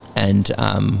and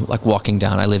like walking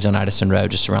down, I lived on Addison Road,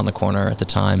 just around the corner at the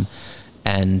time,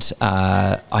 and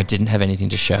I didn't have anything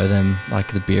to show them.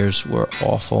 Like, the beers were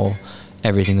awful,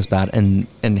 everything was bad, and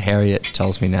Harriet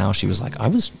tells me now, she was like, I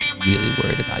was really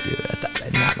worried about you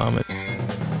in that moment.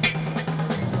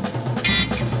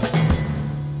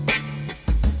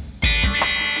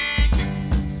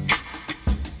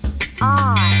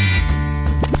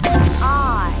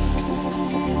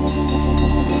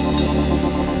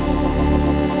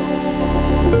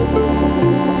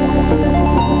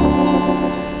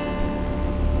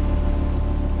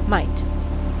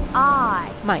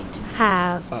 Might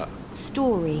have a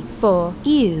story for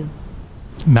you.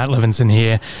 Matt Levinson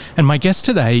here, and my guest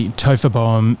today, Topher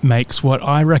Boehm, makes what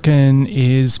I reckon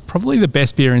is probably the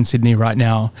best beer in Sydney right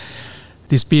now.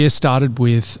 This beer started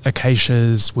with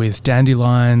acacias, with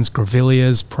dandelions,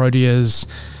 grevilleas, proteas.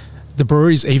 The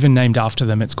brewery's even named after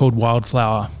them. It's called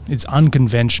Wildflower. It's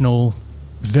unconventional,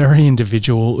 very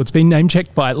individual. It's been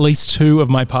name-checked by at least two of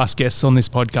my past guests on this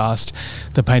podcast,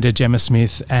 the painter Gemma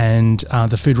Smith and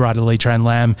the food writer Lee Tran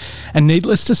Lam. And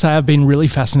needless to say, I've been really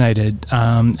fascinated,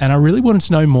 and I really wanted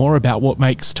to know more about what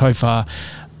makes Topher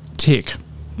tick.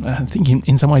 I think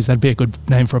in some ways that'd be a good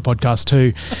name for a podcast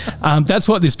too. That's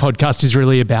what this podcast is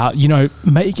really about,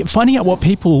 finding out what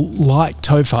people like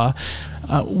Topher,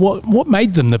 what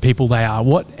made them the people they are,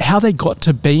 how they got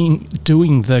to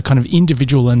doing the kind of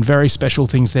individual and very special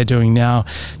things they're doing now.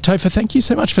 Topher, thank you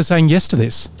so much for saying yes to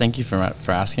this. Thank you for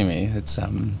asking me. It's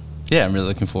I'm really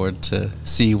looking forward to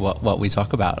see what we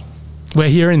talk about. We're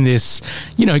here in this,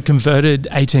 converted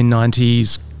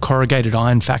 1890s corrugated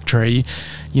iron factory.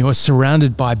 We're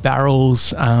surrounded by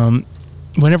barrels.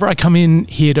 Whenever I come in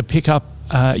here to pick up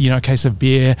a case of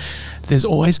beer, there's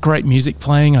always great music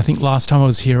playing. I think last time I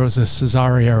was here, it was a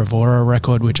Cesaria Evora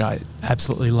record, which I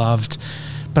absolutely loved.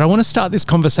 But I want to start this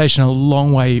conversation a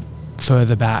long way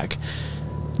further back.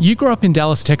 You grew up in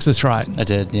Dallas, Texas, right? I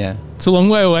did, yeah. It's a long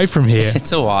way away from here.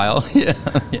 It's a while, yeah.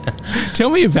 Tell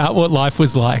me about what life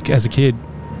was like as a kid.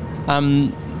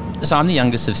 So I'm the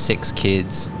youngest of 6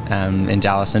 kids in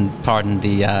Dallas, and pardon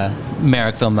the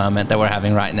Merrickville moment that we're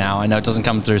having right now. I know it doesn't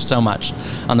come through so much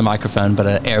on the microphone, but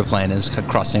an airplane is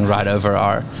crossing right over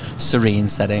our serene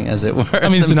setting, as it were. I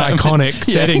mean, it's an iconic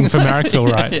setting for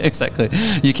Merrickville, right? Yeah, exactly.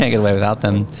 You can't get away without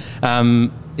them.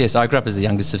 So I grew up as the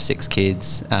youngest of 6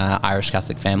 kids, Irish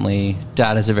Catholic family.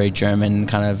 Dad has a very German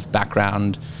kind of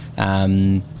background.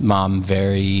 Mom,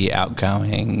 very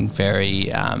outgoing,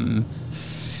 very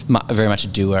much a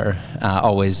doer,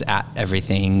 always at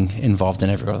everything, involved in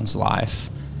everyone's life.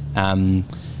 The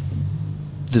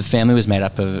family was made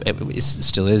up of, it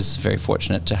still is very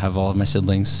fortunate to have all of my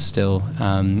siblings still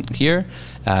here,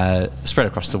 spread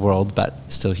across the world, but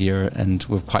still here, and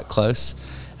we're quite close.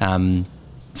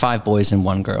 5 boys and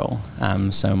 1 girl.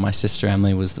 So my sister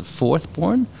Emily was the 4th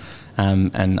born,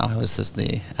 and I was just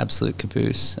the absolute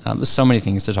caboose. There's so many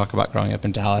things to talk about growing up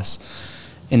in Dallas.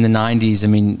 In the 90s,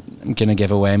 I'm going to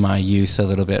give away my youth a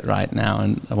little bit right now,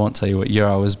 and I won't tell you what year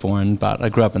I was born, but I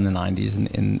grew up in the 90s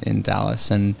in Dallas.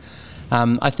 And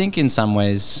I think in some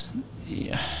ways,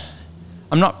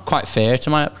 I'm not quite fair to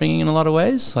my upbringing in a lot of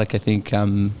ways. Like, I think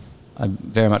I'm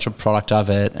very much a product of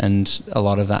it, and a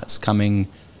lot of that's coming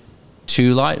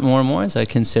to light more and more as I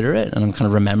consider it, and I'm kind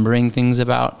of remembering things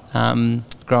about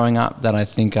growing up that I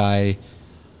think I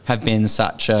have been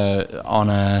such on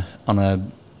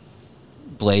a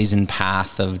blazing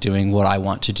path of doing what I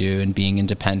want to do and being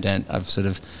independent. I've sort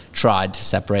of tried to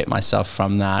separate myself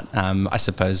from that, I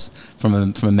suppose,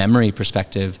 from a memory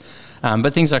perspective.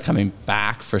 But things are coming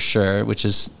back for sure, which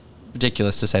is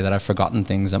ridiculous to say that I've forgotten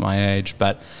things at my age.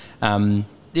 But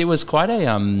it was quite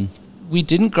we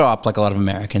didn't grow up like a lot of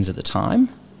Americans at the time,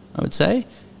 I would say.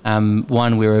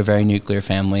 One, we were a very nuclear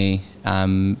family,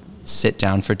 sit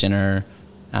down for dinner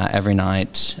every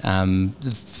night.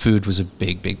 The food was a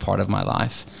big part of my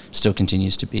life, still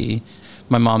continues to be.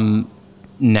 My mom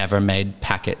never made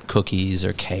packet cookies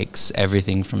or cakes,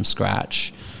 everything from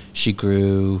scratch. She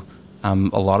grew a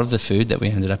lot of the food that we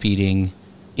ended up eating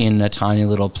in a tiny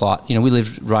little plot. We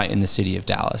lived right in the city of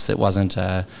Dallas. It wasn't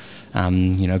a,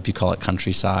 bucolic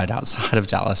countryside outside of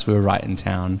Dallas. We were right in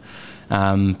town.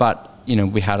 But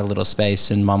we had a little space,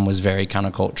 and Mom was very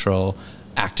countercultural,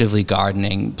 actively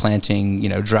gardening, planting,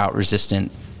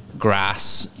 drought-resistant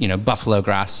grass, buffalo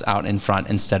grass out in front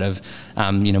instead of,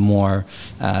 more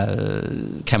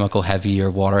chemical-heavy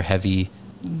or water-heavy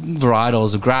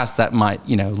varietals of grass that might,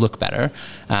 look better.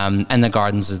 And the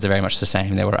gardens is very much the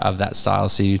same. They were of that style.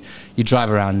 So you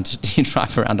drive around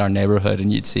our neighborhood,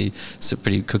 and you'd see some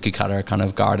pretty cookie cutter kind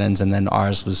of gardens. And then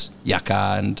ours was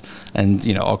yucca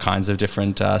and all kinds of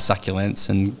different succulents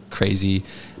and crazy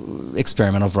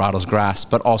experimental varietals grass,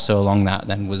 but also along that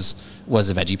then was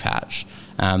a veggie patch.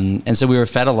 And so we were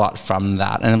fed a lot from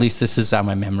that, and at least this is how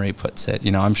my memory puts it.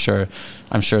 I'm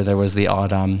sure there was the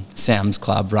odd Sam's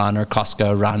Club run or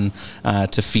Costco run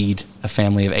to feed a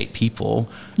family of 8 people.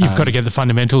 You've got to get the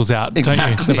fundamentals out,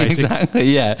 exactly, don't you? The basics.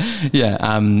 Exactly, yeah.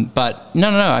 But no.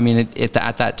 I mean, at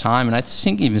that time, and I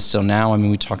think even still now, I mean,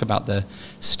 we talk about the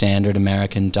standard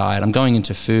American diet. I'm going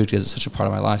into food because it's such a part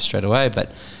of my life straight away,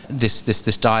 but this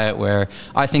diet where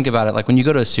I think about it like when you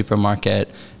go to a supermarket,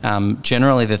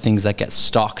 generally the things that get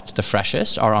stocked the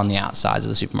freshest are on the outsides of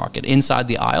the supermarket. Inside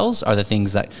the aisles are the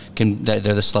things they're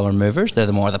the slower movers. They're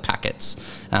the packets,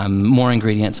 more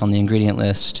ingredients on the ingredient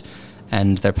list,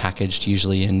 and they're packaged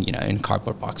usually in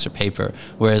cardboard box or paper.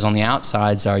 Whereas on the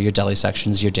outsides are your deli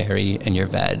sections, your dairy, and your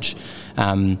veg.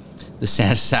 The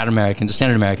standard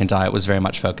American diet was very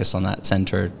much focused on that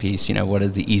center piece. What are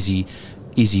the easy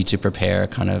to prepare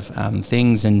kind of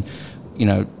things. And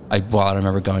while I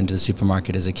remember going to the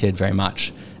supermarket as a kid very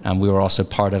much, we were also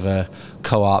part of a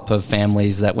co-op of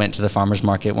families that went to the farmers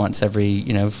market once every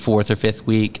 4th or 5th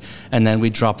week, and then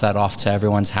we'd drop that off to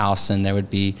everyone's house, and there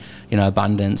would be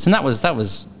abundance. And that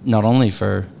was not only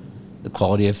for the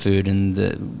quality of food and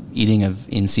the eating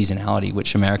in seasonality,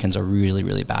 which Americans are really,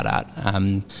 really bad at,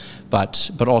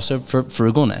 but also for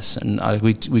frugalness. And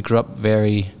we grew up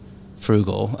very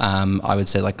frugal. I would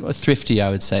say thrifty,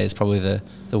 I would say, is probably the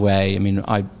way. I mean,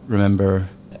 I remember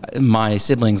my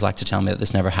siblings like to tell me that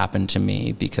this never happened to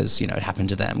me because, it happened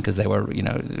to them because they were,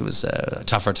 it was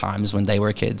tougher times when they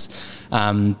were kids.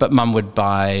 But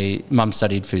Mum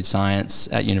studied food science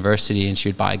at university, and she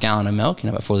would buy a gallon of milk,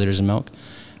 about 4 liters of milk,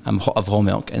 of whole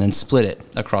milk, and then split it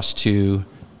across 2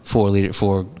 4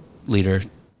 liter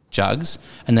jugs,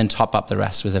 and then top up the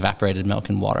rest with evaporated milk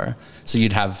and water. So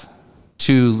you'd have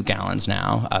 2 gallons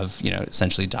now of,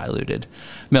 essentially diluted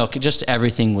milk. Just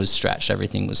everything was stretched,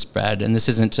 everything was spread. And this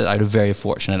isn't, I had a very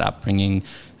fortunate upbringing,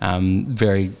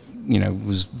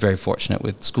 was very fortunate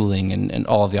with schooling and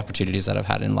all of the opportunities that I've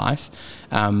had in life.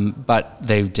 But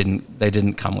they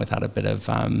didn't come without a bit of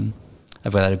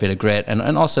grit.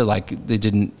 And also they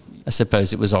didn't, I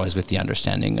suppose it was always with the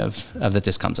understanding of that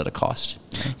this comes at a cost.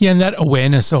 Yeah, and that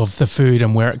awareness of the food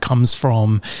and where it comes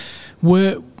from.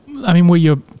 Were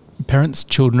your parents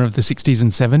children of the 60s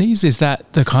and 70s? Is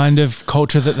that the kind of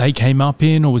culture that they came up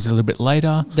in, or was it a little bit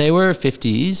later? They were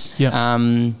 50s.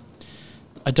 Yeah.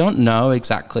 I don't know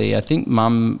exactly. I think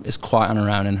Mum is quite on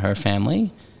around in her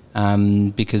family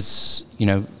because,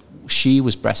 she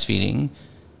was breastfeeding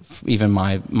even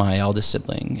my eldest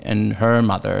sibling, and her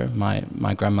mother,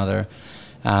 my grandmother,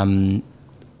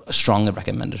 strongly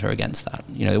recommended her against that.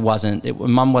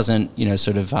 Mum wasn't,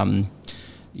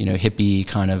 hippie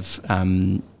kind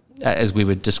of, as we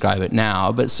would describe it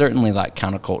now, but certainly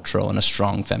countercultural in a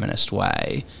strong feminist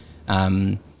way.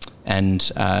 I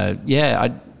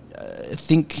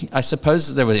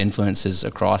suppose there were influences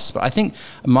across, but I think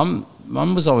Mum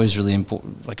was always really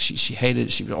important. She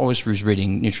always was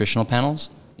reading nutritional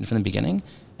panels from the beginning.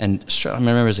 And I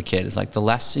remember as a kid, it's the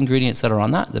less ingredients that are on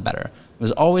that, the better. It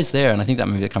was always there, and I think that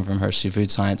maybe come from her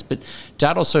food science. But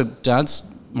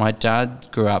my dad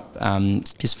grew up,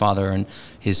 his father and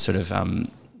his sort of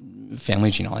family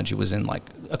genealogy was in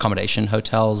accommodation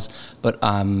hotels, but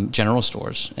general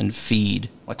stores and feed,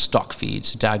 stock feed.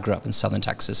 So Dad grew up in southern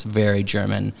Texas. Very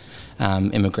German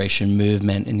immigration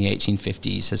movement in the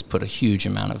 1850s has put a huge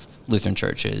amount of Lutheran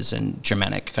churches and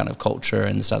Germanic kind of culture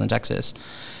in the southern Texas.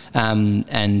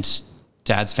 And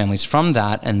Dad's family's from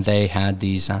that, and they had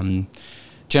these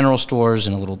general stores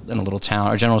in a little town,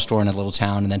 or general store in a little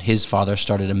town, and then his father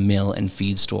started a mill and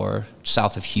feed store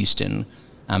south of Houston,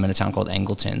 in a town called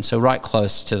Angleton, so right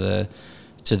close to the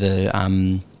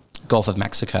Gulf of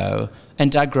Mexico.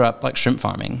 And Dad grew up shrimp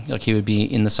farming. He would be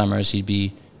in the summers, he'd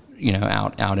be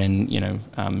out in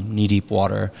knee deep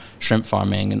water shrimp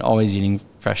farming and always eating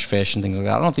fresh fish and things like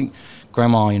that. I don't think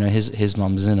Grandma, his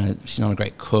mom's she's not a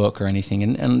great cook or anything,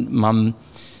 and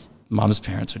Mum's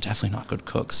parents are definitely not good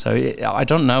cooks. So I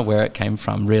don't know where it came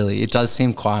from, really. It does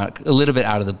seem quite a little bit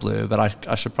out of the blue, but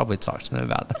I should probably talk to them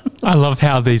about that. I love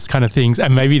how these kind of things,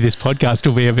 and maybe this podcast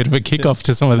will be a bit of a kickoff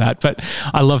to some of that, but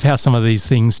I love how some of these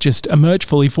things just emerge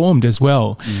fully formed as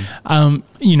well.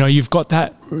 You've got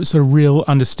that sort of real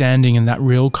understanding and that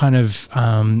real kind of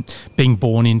being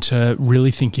born into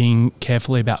really thinking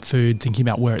carefully about food, thinking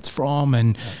about where it's from,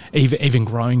 and even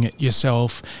growing it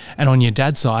yourself. And on your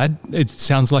dad's side, it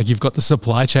sounds like you've got the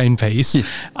supply chain piece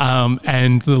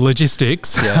and the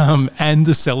logistics and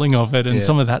the selling of it and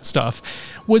some of that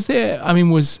stuff. Was there,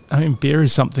 beer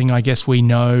is something I guess we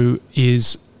know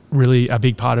is really a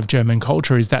big part of German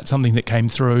culture. Is that something that came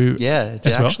through? Yeah,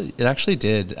 well? It actually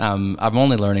did. I'm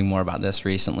only learning more about this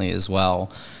recently as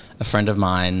well. A friend of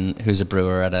mine who's a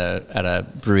brewer at a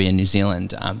brewery in New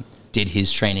Zealand did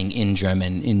his training in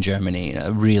Germany,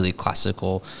 a really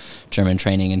classical German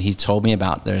training, and he told me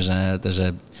about there's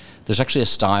actually a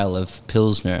style of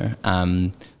Pilsner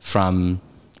from,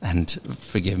 and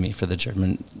forgive me for the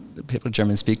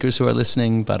German speakers who are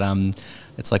listening, but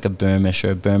it's like a Böhmisch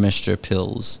or Böhmischer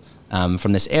Pils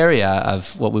from this area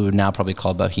of what we would now probably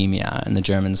call Bohemia, and the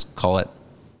Germans call it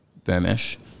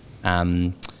Böhmisch,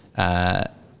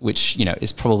 which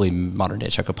is probably modern day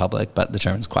Czech Republic, but the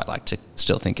Germans quite like to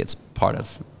still think it's part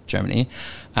of Germany.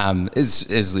 At least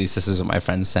this is what my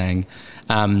friend's saying.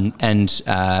 And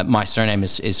my surname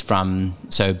is from,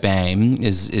 so Boehm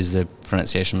is the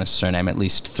pronunciation of my surname, at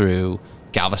least through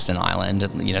Galveston Island,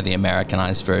 the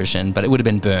Americanized version, but it would have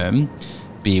been Boehm,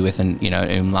 B with an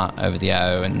umlaut over the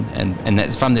O, and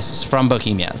that's from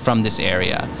Bohemia, from this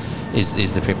area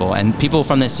is the people. And people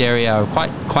from this area are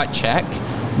quite Czech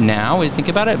now. We think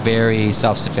about it, very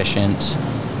self-sufficient,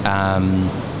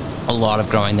 a lot of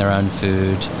growing their own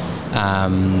food,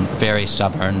 very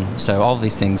stubborn. So all of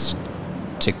these things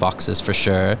tick boxes for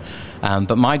sure.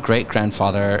 But my great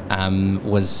grandfather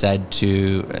was said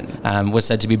to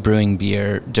be brewing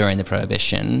beer during the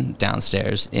Prohibition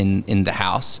downstairs in the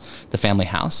house, the family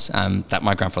house that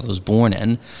my grandfather was born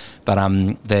in. But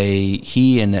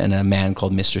he and a man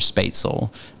called Mr. Spätzle.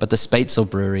 But the Spätzle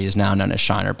brewery is now known as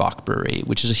Shiner Bock Brewery,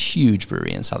 which is a huge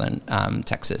brewery in southern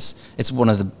Texas. It's one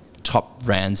of the top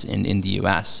brands in the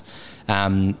U.S.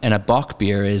 And a Bock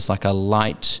beer is like a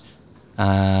light, low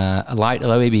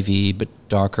ABV but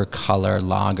darker color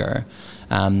lager.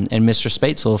 And Mr.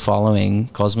 Spätzle,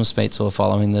 Cosmo Spätzle,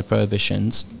 following the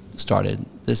prohibitions, started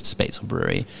this Spätzle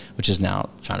brewery, which is now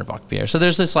Shiner Bock beer. So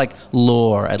there's this like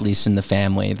lore, at least in the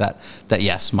family, that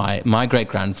yes, my great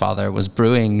grandfather was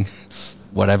brewing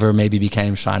whatever maybe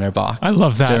became Shiner Bock. I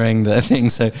love that during the thing.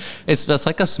 So it's a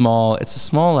small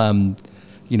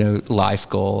life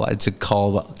goal to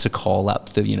call up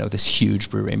the this huge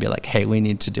brewery and be like, hey, we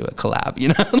need to do a collab,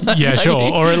 Yeah,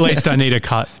 sure. Or at least I need a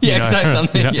cut. Yeah, exactly.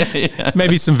 Something. Yeah.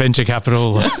 Maybe some venture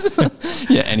capital.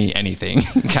 Yeah, anything.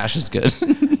 Cash is good.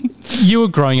 You were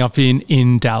growing up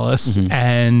in Dallas, mm-hmm.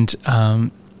 and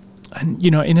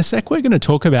in a sec we're going to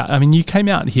talk about. I mean, you came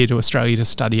out here to Australia to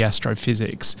study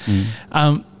astrophysics.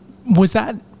 Was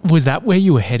that where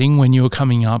you were heading when you were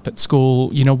coming up at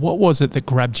school? What was it that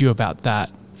grabbed you about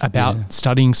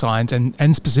studying science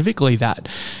and specifically that,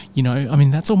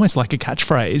 that's almost like a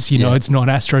catchphrase, it's not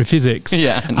astrophysics.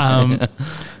 Yeah.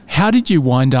 How did you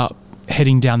wind up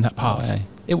heading down that path?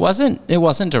 It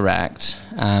wasn't direct.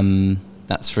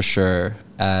 That's for sure.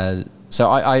 So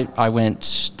I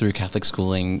went through Catholic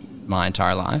schooling my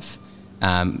entire life,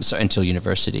 so until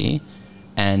university,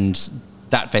 and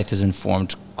that faith has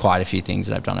informed quite a few things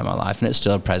that I've done in my life, and it's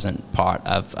still a present part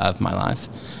of my life.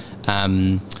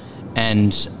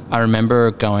 And I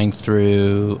remember going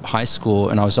through high school,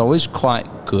 and I was always quite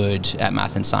good at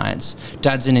math and science.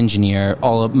 Dad's an engineer.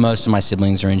 Most of my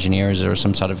siblings are engineers or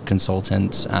some sort of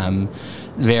consultant.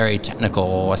 Very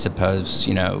technical, I suppose,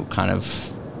 kind of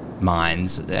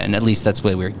minds, and at least that's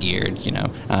where we're geared,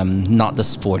 not the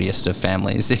sportiest of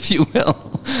families, if you will.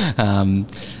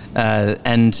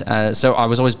 So I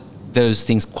was always, those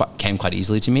things came quite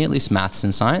easily to me, at least maths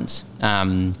and science.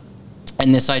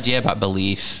 And this idea about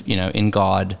belief, in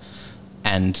God,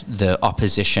 and the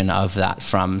opposition of that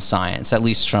from science, at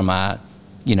least from an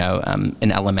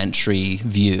elementary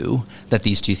view, that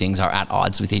these two things are at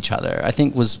odds with each other, I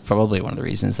think was probably one of the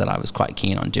reasons that I was quite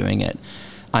keen on doing it.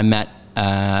 I met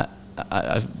a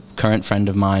current friend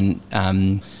of mine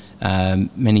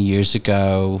many years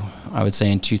ago, I would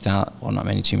say in 2000, well, not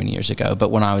too many years ago, but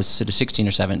when I was sort of 16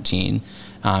 or 17,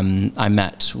 I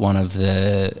met one of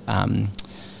the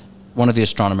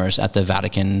astronomers at the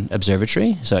Vatican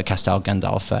Observatory, so at Castel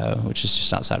Gandolfo, which is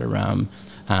just outside of Rome.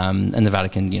 And the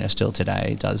Vatican, still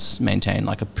today does maintain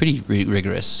like a pretty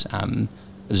rigorous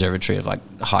observatory of like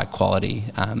high quality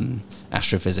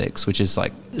astrophysics, which is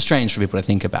like strange for people to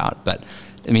think about. But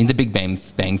I mean, the Big Bang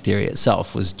theory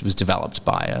itself was developed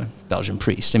by a Belgian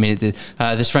priest. I mean,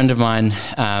 this friend of mine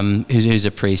who's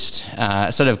a priest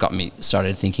sort of got me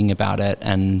started thinking about it,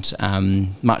 and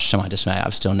much to my dismay,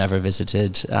 I've still never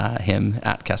visited him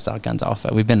at Castel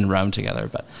Gandolfo. We've been in Rome together,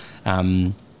 but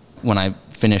when I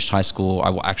finished high school,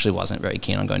 I actually wasn't very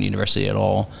keen on going to university at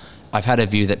all. I've had a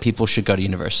view that people should go to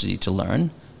university to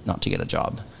learn, not to get a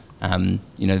job.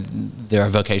 There are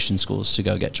vocation schools to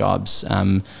go get jobs.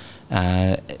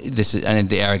 This is, and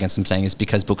the arrogance I'm saying is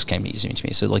because books came easy to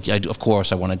me. So, of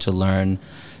course, I wanted to learn,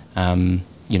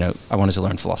 I wanted to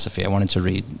learn philosophy. I wanted to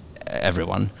read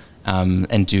everyone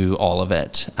and do all of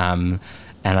it.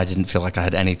 And I didn't feel like I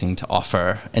had anything to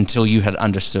offer until you had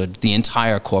understood the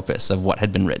entire corpus of what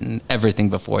had been written,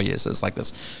 everything before you. So it's like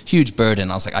this huge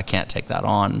burden. I was like, I can't take that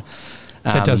on.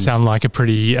 That does sound like a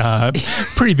pretty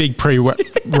big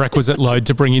prerequisite load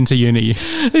to bring into uni.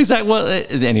 Exactly. Well,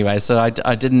 anyway, so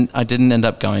I didn't end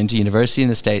up going to university in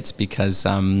the States because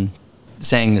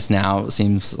saying this now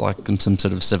seems like I'm some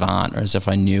sort of savant, or as if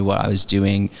I knew what I was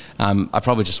doing. I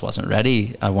probably just wasn't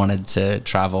ready. I wanted to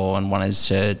travel and wanted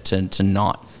to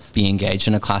not be engaged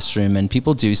in a classroom. And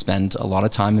people do spend a lot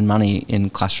of time and money in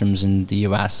classrooms in the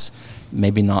US,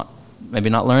 maybe not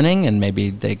learning, and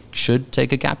maybe they should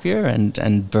take a gap year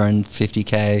and burn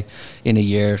 $50K in a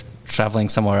year traveling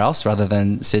somewhere else rather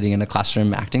than sitting in a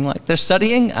classroom acting like they're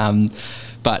studying.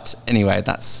 But anyway,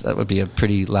 that would be a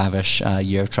pretty lavish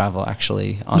year of travel,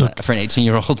 actually, for an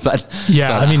 18-year-old. But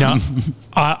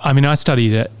I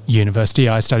studied at university.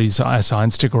 I studied a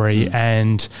science degree,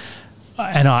 and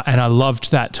I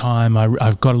loved that time.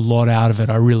 I've got a lot out of it.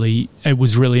 It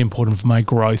was really important for my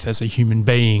growth as a human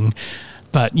being.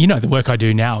 But, the work I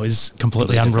do now is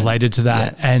completely unrelated to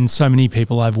that. Yeah. And so many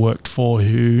people I've worked for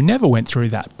who never went through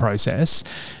that process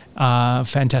are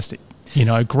fantastic.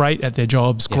 Great at their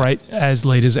jobs, great as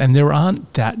leaders. And there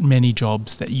aren't that many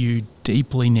jobs that you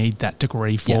deeply need that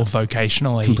degree for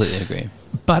vocationally. Completely agree.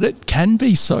 But it can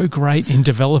be so great in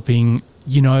developing,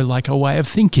 like a way of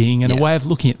thinking and a way of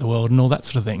looking at the world and all that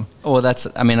sort of thing. Well,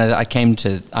 I came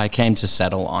to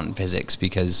settle on physics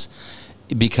because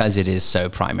it is so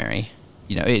primary.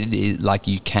 It is like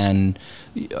I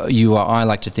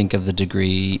like to think of the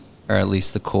degree, or at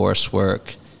least the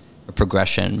coursework or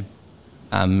progression,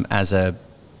 as a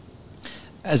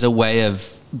way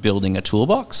of building a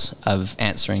toolbox of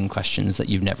answering questions that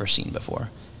you've never seen before.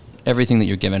 Everything that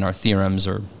you're given are theorems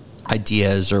or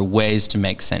ideas or ways to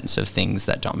make sense of things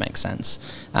that don't make sense.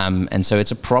 And so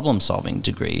it's a problem-solving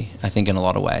degree, I think, in a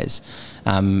lot of ways.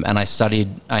 And I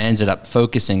ended up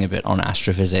focusing a bit on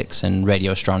astrophysics and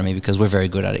radio astronomy because we're very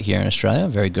good at it here in Australia,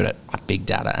 very good at big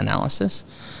data analysis.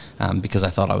 Because I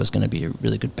thought I was going to be a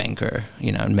really good banker,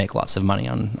 and make lots of money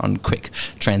on quick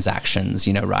transactions,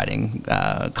 writing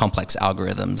complex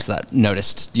algorithms that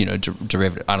noticed,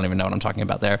 derivative. I don't even know what I'm talking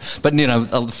about there. But,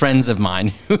 friends of mine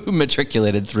who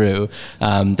matriculated through,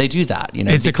 they do that,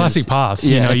 It's a classic path.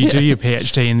 You do your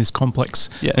PhD in this complex,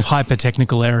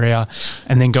 hyper-technical area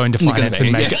and then go into finance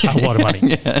and make a lot of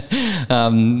money.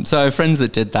 So I have friends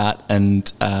that did that,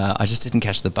 and I just didn't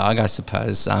catch the bug, I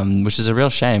suppose, which is a real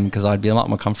shame because I'd be a lot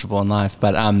more comfortable in life,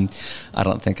 but I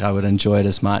don't think I would enjoy it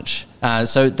as much.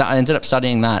 So I ended up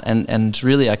studying that, and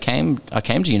really I came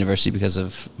to university because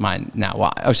of my now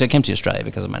wife. Actually, I came to Australia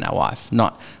because of my now wife.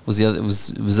 That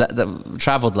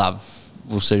traveled love.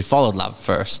 So followed love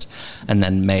first, and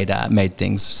then made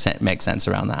things make sense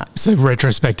around that. So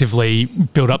retrospectively,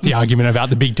 build up the argument about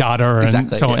the big data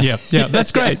and so on. Yeah,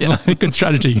 that's great. Good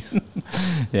strategy.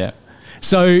 Yeah.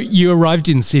 So you arrived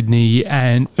in Sydney,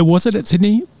 and was it at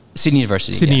Sydney? Sydney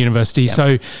University. University. Yeah.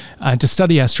 So to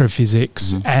study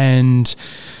astrophysics, and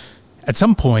at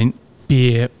some point,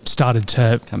 beer started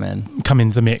to come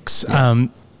into the mix. Yeah.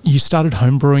 You started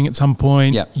homebrewing at some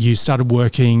point. Yep. You started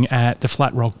working at the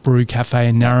Flat Rock Brew Cafe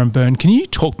in Naremburn. Can you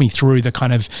talk me through the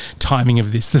kind of timing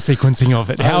of this, the sequencing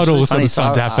of it, how it all sort of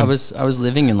started to happen? I was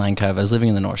living in Lane Cove. I was living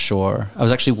in the North Shore. I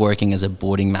was actually working as a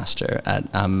boarding master at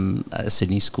a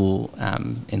Sydney school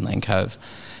in Lane Cove,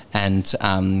 and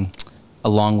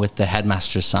along with the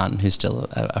headmaster's son, who's still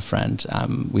a friend,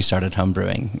 we started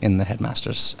homebrewing in the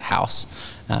headmaster's house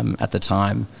at the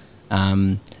time.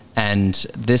 And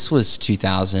this was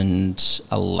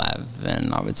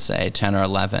 2011, I would say, 10 or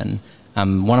 11.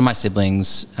 One of my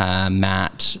siblings,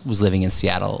 Matt, was living in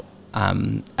Seattle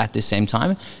at the same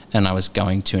time, and I was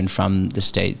going to and from the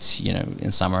States,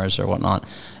 in summers or whatnot.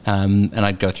 And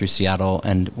I'd go through Seattle,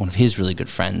 and one of his really good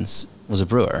friends was a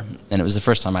brewer, and it was the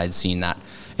first time I had seen that.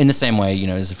 In the same way,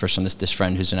 as the first time this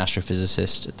friend who's an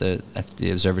astrophysicist at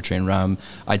the observatory in Rome,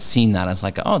 I'd seen that as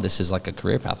like, oh, this is like a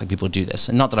career path, like people do this,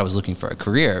 and not that I was looking for a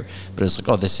career, but it was like,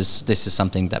 oh, this is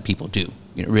something that people do,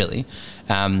 really,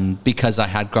 because I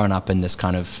had grown up in this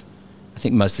kind of, I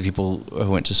think most of the people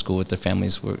who went to school with their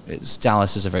families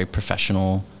Dallas is a very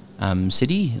professional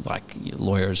city, like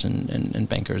lawyers and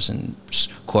bankers and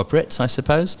corporates, I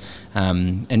suppose.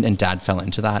 And Dad fell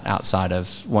into that outside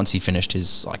of once he finished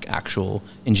his like actual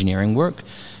engineering work.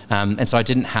 And so I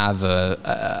didn't have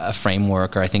a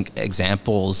framework or I think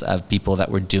examples of people that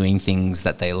were doing things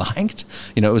that they liked.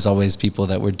 It was always people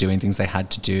that were doing things they had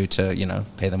to do to,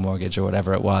 pay the mortgage or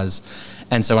whatever it was.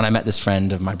 And so when I met this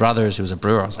friend of my brother's who was a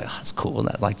brewer, I was like, oh, that's cool.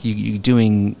 That like you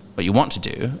doing what you want to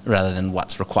do rather than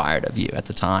what's required of you at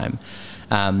the time.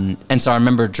 And so I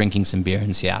remember drinking some beer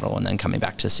in Seattle and then coming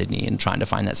back to Sydney and trying to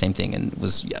find that same thing, and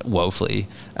was woefully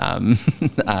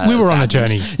we were on a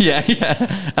journey. Yeah.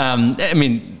 I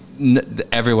mean,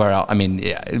 everywhere else. I mean,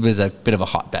 yeah, it was a bit of a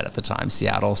hotbed at the time,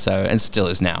 Seattle. So, and still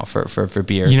is now for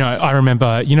beer. I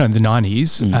remember, in the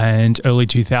 90s and early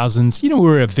 2000s, we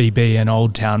were a VB and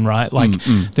Old Town, right? Like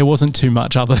there wasn't too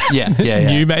much other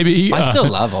new maybe. I still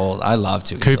love I love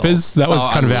to Coopers. That was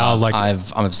kind of our like.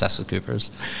 I'm obsessed with Coopers.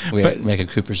 We make a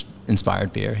Coopers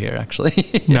inspired beer here, actually.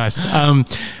 Nice.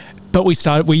 But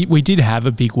we did have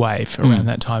a big wave around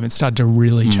that time. It started to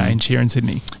really change here in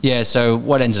Sydney. Yeah, so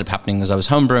what ended up happening was I was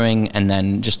home brewing, and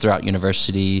then just throughout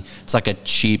university, it's like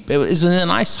it was a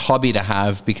nice hobby to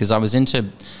have because I was into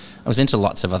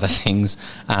lots of other things.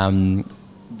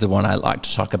 The one I like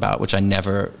to talk about, which I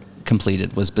never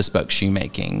completed, was bespoke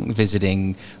shoemaking,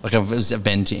 visiting, I've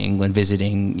been to England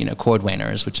visiting,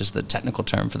 cordwainers, which is the technical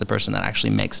term for the person that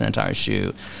actually makes an entire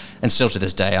shoe. And still to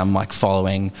this day, I'm like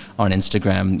following on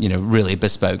Instagram, really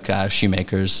bespoke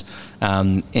shoemakers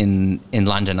in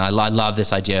London. I love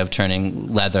this idea of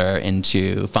turning leather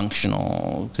into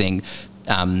functional thing.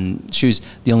 Shoes,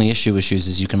 the only issue with shoes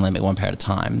is you can only make one pair at a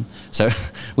time. So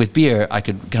with beer, I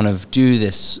could kind of do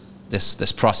this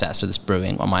process or this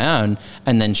brewing on my own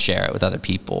and then share it with other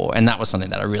people. And that was something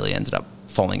that I really ended up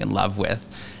falling in love with.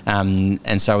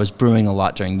 And so I was brewing a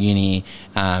lot during uni.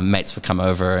 Mates would come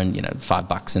over and,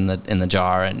 $5 in the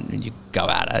jar, and you go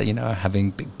at it,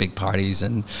 having big parties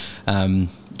and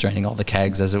draining all the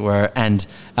kegs, as it were. And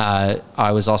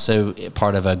I was also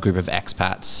part of a group of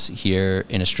expats here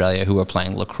in Australia who were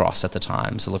playing lacrosse at the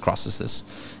time. So lacrosse is this,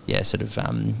 sort of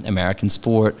American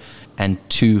sport. And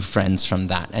two friends from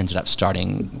that ended up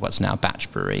starting what's now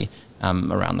Batch Brewery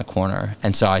around the corner.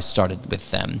 And so I started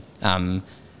with them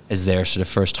as their sort of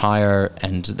first hire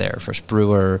and their first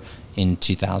brewer in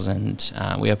 2000.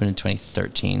 We opened in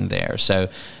 2013 there. So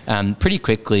pretty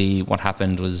quickly what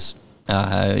happened was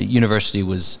university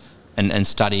was and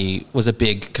study was a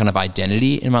big kind of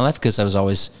identity in my life because I was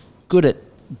always good at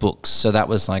books. So that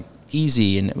was like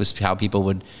easy, and it was how people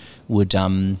would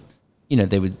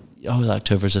they would, like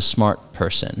Topher's a smart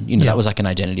person. That was like an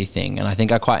identity thing. And I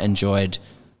think I quite enjoyed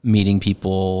meeting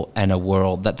people in a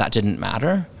world that didn't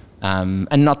matter.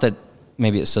 And not that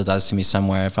maybe it still does to me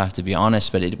somewhere, if I have to be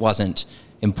honest, but it wasn't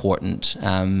important.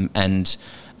 And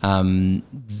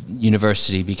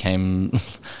university became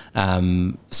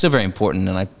still very important,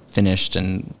 and I finished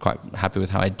and quite happy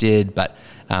with how I did, but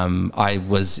I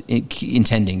was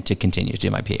intending to continue to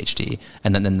do my PhD,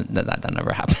 and then that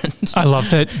never happened. I love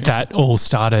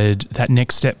that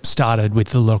next step started with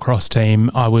the lacrosse team.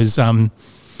 I was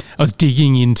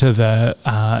digging into the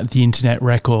internet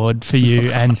record for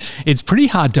you, and it's pretty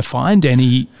hard to find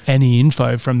any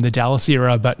info from the Dallas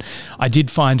era, but I did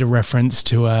find a reference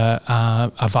to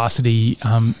a varsity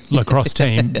lacrosse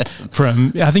team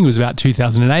from, I think it was about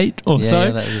 2008 or so.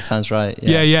 Yeah, that sounds right.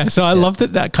 Yeah. So I love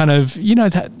that kind of,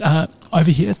 that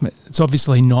over here, it's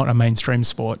obviously not a mainstream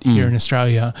sport here in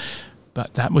Australia,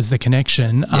 but that was the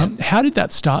connection. How did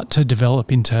that start to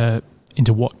develop into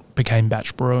what became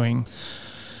Batch Brewing?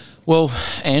 Well,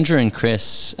 Andrew and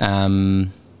Chris, Andrew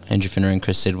Finner and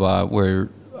Chris Sidwa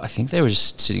I think they were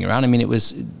just sitting around. I mean, it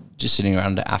was just sitting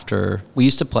around after, we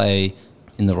used to play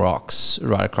in the Rocks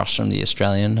right across from the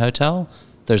Australian Hotel.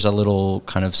 There's a little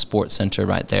kind of sports center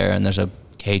right there, and there's a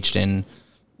caged in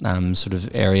sort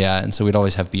of area. And so we'd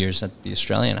always have beers at the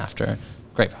Australian after.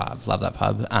 Great pub, love that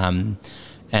pub.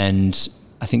 And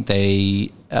I think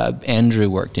Andrew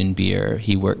worked in beer.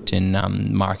 He worked in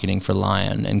marketing for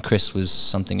Lion, and Chris was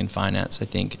something in finance, I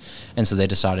think. And so they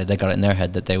decided, they got it in their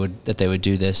head that they would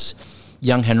do this.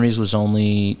 Young Henry's was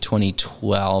only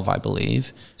 2012, I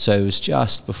believe. So it was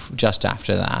just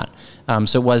after that.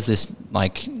 So it was this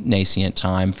like nascent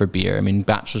time for beer. I mean,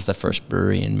 Batch was the first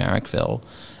brewery in Marrickville.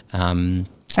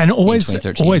 And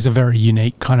always a very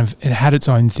unique kind of, it had its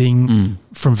own thing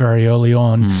from very early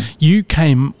on. You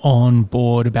came on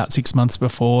board about 6 months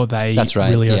before they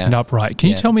really opened up, right? Can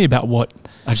you tell me about what...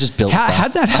 I just built stuff.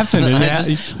 How'd that happen? It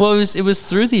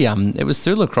was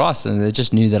through lacrosse, and they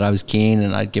just knew that I was keen,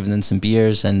 and I'd given them some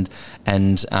beers, and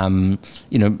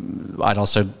I'd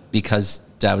also, because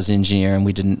dad was an engineer, and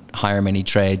we didn't hire many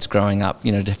trades growing up,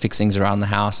 to fix things around the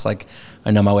house. Like,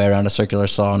 I know my way around a circular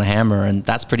saw and a hammer, and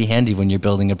that's pretty handy when you're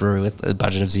building a brewery with a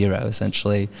budget of zero,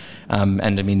 essentially.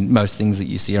 And I mean, most things that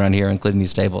you see around here, including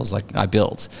these tables, like I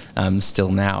built.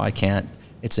 Still now, I can't.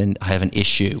 I have an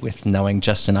issue with knowing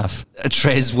just enough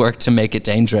trades work to make it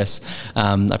dangerous.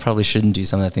 I probably shouldn't do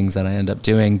some of the things that I end up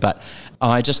doing, but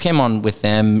I just came on with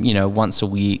them, once a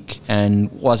week, and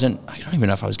I don't even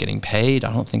know if I was getting paid.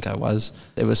 I don't think I was.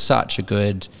 It was such a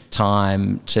good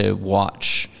time to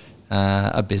watch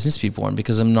a business be born,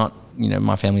 because I'm not,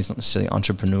 my family's not necessarily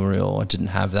entrepreneurial. I didn't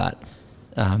have that,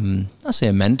 I'll say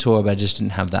a mentor, but I just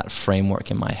didn't have that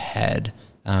framework in my head.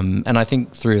 And I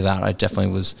think through that, I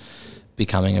definitely was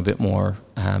becoming a bit more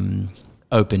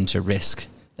open to risk,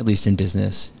 at least in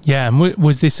business. Yeah, and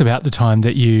was this about the time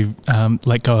that you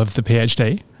let go of the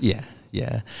PhD?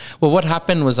 Yeah. Well, what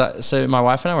happened was, so my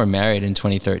wife and I were married in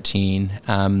 2013,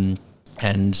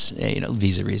 and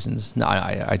visa reasons. No,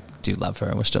 I do love her,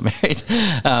 and we're still married.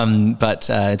 But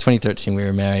in 2013 we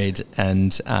were married,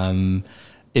 and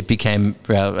it became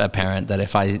apparent that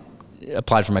if I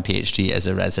applied for my PhD as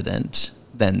a resident,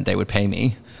 then they would pay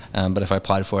me. But if I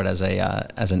applied for it as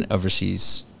an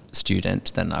overseas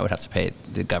student, then I would have to pay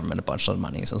the government a bunch of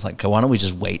money. So I was like, why don't we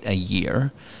just wait a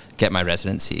year, get my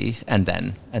residency, and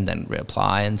then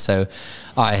reapply? And so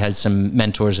I had some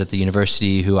mentors at the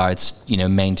university who I had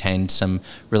maintained some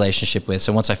relationship with.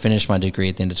 So once I finished my degree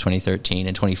at the end of 2013,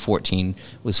 in 2014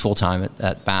 was full time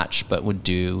at Batch, but would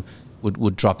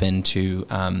drop into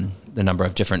the number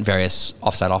of different various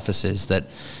offsite offices that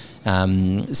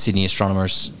Sydney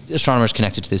astronomers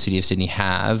connected to the City of Sydney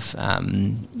have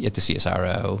at the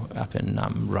CSIRO up in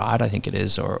Ryde, I think it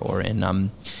is, or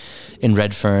in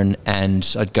Redfern,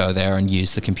 and I'd go there and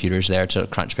use the computers there to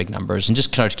crunch big numbers and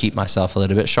just kind of keep myself a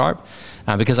little bit sharp,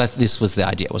 because this was the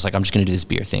idea. It was like, I'm just going to do this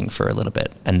beer thing for a little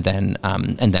bit, and then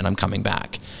I'm coming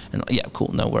back. And yeah,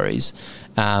 cool, no worries.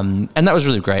 And that was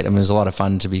really great. I mean, it was a lot of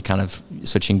fun to be kind of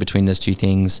switching between those two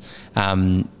things.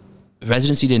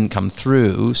 Residency didn't come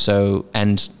through,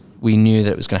 and we knew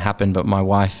that it was going to happen, but my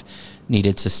wife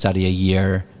needed to study a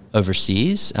year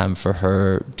overseas for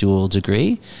her dual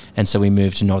degree, and so we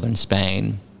moved to northern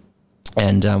Spain.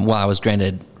 And while I was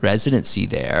granted residency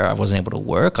there, I wasn't able to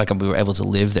work. Like, we were able to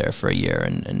live there for a year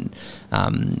and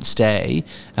stay.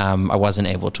 I wasn't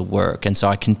able to work, and so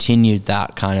I continued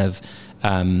that kind of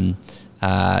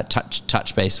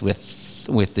touch base with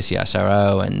the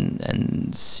CSIRO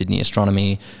and Sydney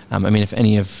Astronomy. I mean, if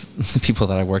any of the people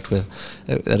that I worked with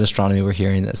at astronomy were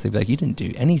hearing this, they'd be like, "You didn't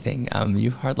do anything.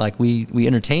 We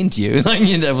entertained you.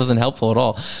 Like, that wasn't helpful at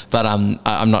all." But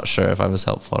I'm not sure if I was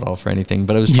helpful at all for anything.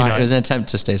 But it was it was an attempt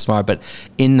to stay smart. But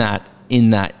in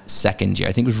that second year,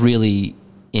 I think it was really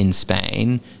in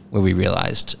Spain where we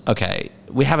realized, okay,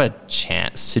 we have a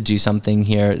chance to do something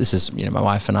here. This is, my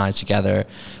wife and I together.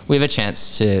 We have a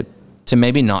chance to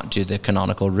maybe not do the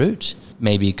canonical route,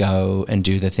 maybe go and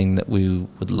do the thing that we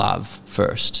would love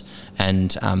first.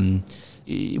 And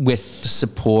with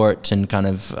support and kind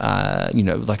of,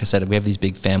 like I said, we have these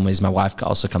big families. My wife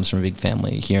also comes from a big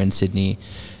family here in Sydney.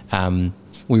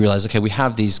 We realized, okay, we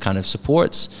have these kind of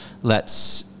supports.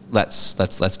 Let's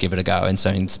give it a go. And so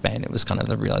in Spain, it was kind of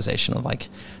the realization of like,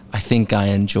 I think I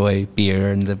enjoy beer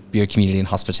and the beer community and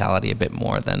hospitality a bit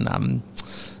more than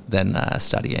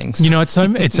studying. So.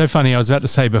 It's so funny. I was about to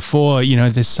say before,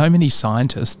 there's so many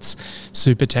scientists,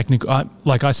 super technical.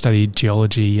 I studied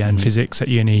geology and physics at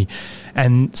uni,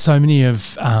 and so many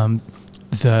of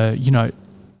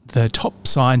the top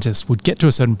scientists would get to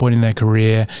a certain point in their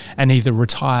career and either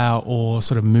retire or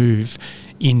sort of move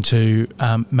into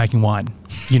making wine,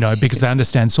 because they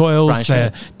understand soils,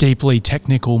 they're deeply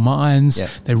technical minds,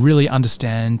 they really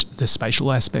understand the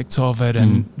spatial aspects of it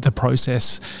and the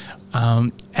process.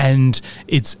 And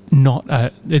it's not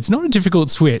a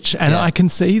difficult switch, and I can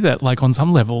see that, like, on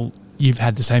some level you've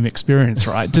had the same experience,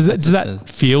 right? Does that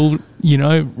feel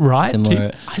right?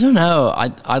 Similar. I don't know.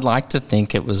 I'd like to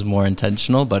think it was more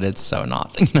intentional, but it's so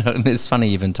not. It's funny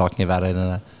even talking about it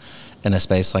in a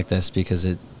space like this,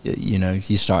 because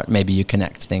you start, maybe you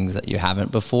connect things that you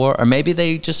haven't before, or maybe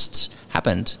they just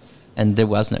happened and there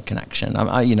was no connection.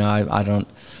 I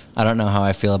don't know how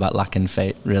I feel about luck and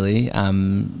fate, really.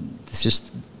 It's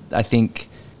just, I think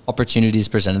opportunities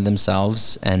presented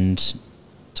themselves, and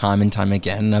time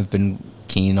again, I've been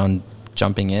keen on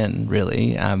jumping in,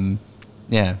 really.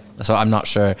 So I'm not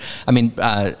sure. I mean,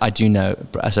 I do know,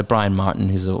 so Brian Martin,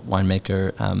 who's the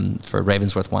winemaker for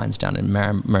Ravensworth Wines down in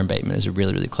Murrumbidgee, is a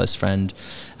really, really close friend,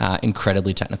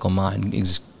 incredibly technical mind.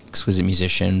 He's exquisite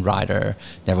musician, writer,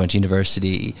 never went to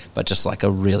university, but just like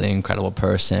a really incredible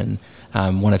person.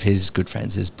 One of his good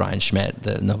friends is Brian Schmidt,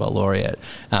 the Nobel laureate,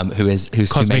 who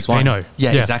makes wine. Pinot.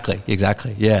 Yeah, exactly.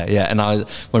 Yeah. And I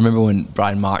remember when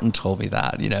Brian Martin told me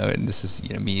that, and this is,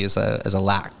 me as a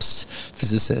lapsed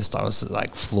physicist, I was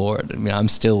like floored. I mean, I'm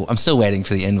still waiting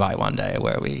for the invite one day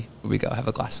where we go have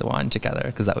a glass of wine together,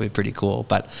 because that would be pretty cool.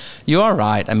 But you are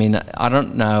right. I mean, I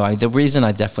don't know. The reason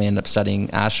I definitely ended up studying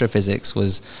astrophysics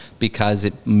was because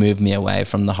it moved me away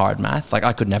from the hard math. Like,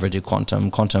 I could never do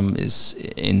quantum. Quantum is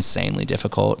insanely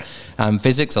difficult.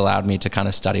 Physics allowed me to kind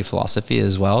of study philosophy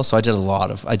as well. So I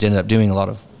ended up doing a lot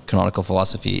of canonical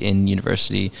philosophy in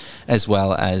university, as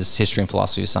well as history and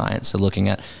philosophy of science. So looking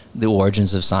at the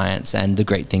origins of science and the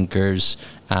great thinkers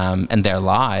and their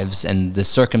lives and the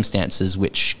circumstances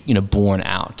which, borne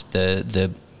out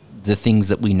the things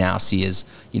that we now see as,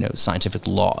 scientific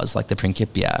laws, like the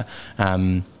Principia.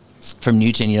 From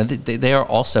Newton, they are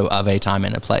also of a time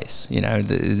and a place,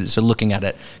 so looking at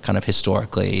it kind of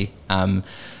historically,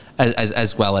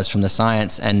 as well as from the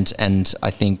science, and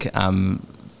I think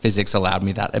physics allowed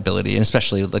me that ability, and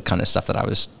especially the kind of stuff that I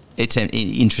was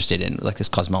interested in, like this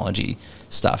cosmology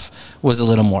stuff, was a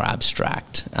little more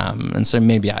abstract, and so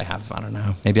maybe I have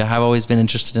always been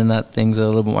interested in that things that are a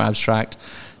little bit more abstract.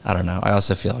 I don't know. I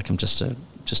also feel like I'm just a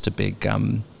big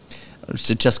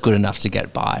just good enough to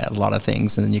get by a lot of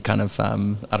things, and then you kind of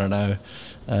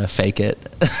fake it.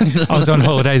 I was on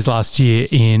holidays last year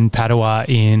in Padua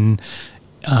in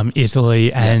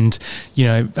Italy, and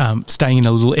staying in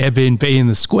a little Airbnb in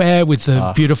the square with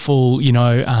the beautiful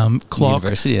clock,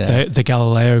 the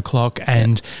Galileo clock,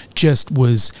 and just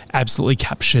was absolutely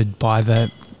captured by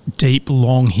the deep,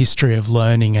 long history of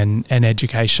learning and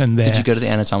education there. Did you go to the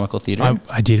anatomical theatre?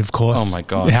 I did, of course. Oh my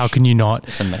gosh. How can you not?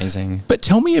 It's amazing. But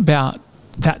tell me about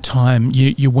that time.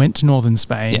 You went to northern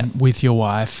Spain with your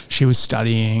wife. She was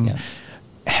studying. Yeah.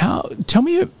 Tell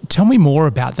me more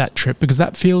about that trip, because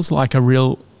that feels like a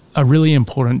really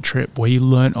important trip where you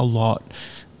learnt a lot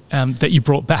that you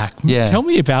brought back. Yeah. Tell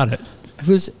me about it.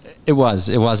 It was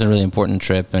a really important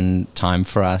trip and time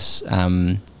for us.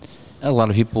 A lot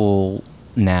of people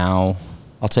now,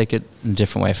 I'll take it a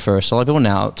different way first. A lot of people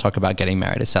now talk about getting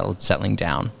married and settling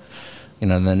down,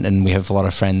 and we have a lot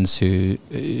of friends who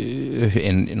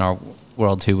in our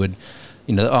world who would,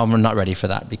 we're not ready for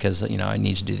that because, I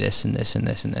need to do this and this and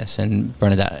this and this. And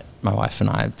Bernadette, my wife, and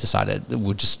I have decided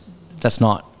that that's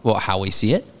not how we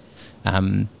see it.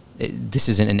 This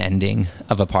isn't an ending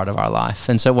of a part of our life.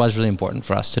 And so it was really important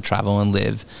for us to travel and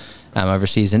live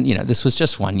overseas. And, this was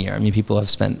just 1 year. I mean, people have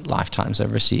spent lifetimes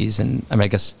overseas, and I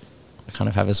guess I kind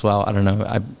of have as well. I don't know.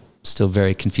 I'm still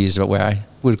very confused about where I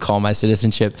would call my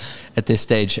citizenship at this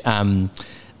stage.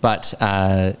 But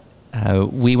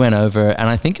we went over, and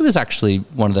I think it was actually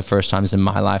one of the first times in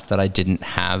my life that I didn't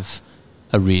have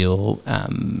a real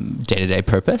day-to-day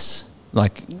purpose,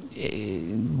 like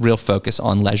real focus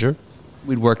on leisure.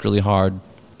 We'd worked really hard.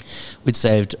 We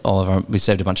saved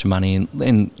a bunch of money,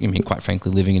 and quite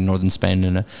frankly, living in northern Spain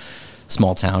in a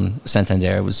small town,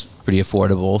 Santander, was pretty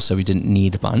affordable, so we didn't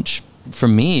need a bunch. For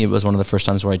me, it was one of the first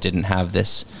times where I didn't have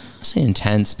this, I'll say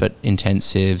intense, but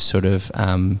intensive sort of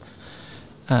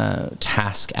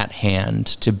task at hand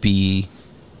to be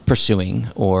pursuing,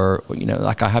 or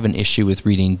I have an issue with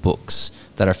reading books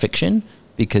that are fiction,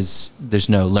 because there's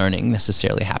no learning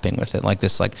necessarily happening with it. Like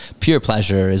this, pure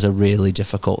pleasure is a really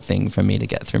difficult thing for me to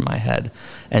get through my head.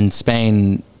 And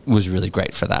Spain was really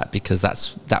great for that, because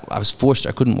I was forced,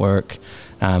 I couldn't work.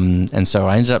 And so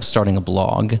I ended up starting a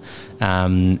blog,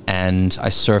 and I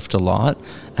surfed a lot.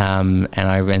 And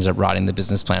I ended up writing the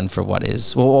business plan for what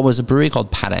was a brewery called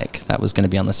Paddock that was going to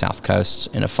be on the south coast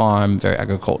in a farm, very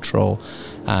agricultural.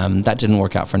 That didn't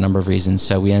work out for a number of reasons.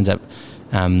 So we ended up,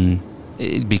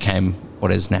 it became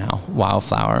what is now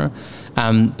Wildflower.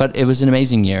 But it was an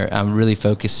amazing year. Really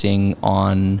focusing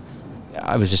on,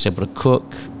 I was just able to cook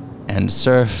and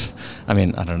surf. I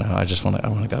mean, I don't know. I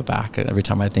want to go back every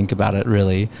time I think about it.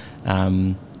 Really, I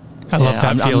love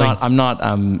that feeling. I'm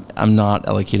not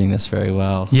elocuting this very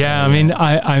well. So, I mean,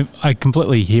 I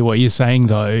completely hear what you're saying,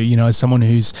 though. As someone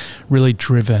who's really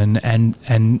driven and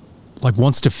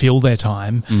wants to fill their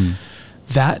time,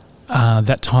 that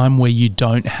time where you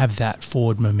don't have that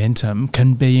forward momentum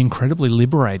can be incredibly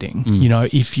liberating.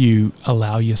 If you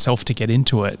allow yourself to get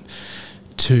into it,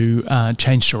 to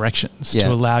change directions, to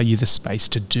allow you the space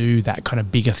to do that kind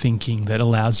of bigger thinking that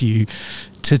allows you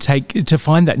to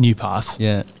find that new path.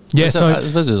 So I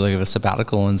suppose it was like a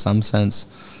sabbatical in some sense.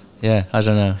 I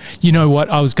don't know. You know what,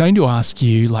 I was going to ask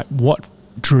you, what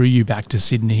drew you back to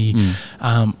Sydney?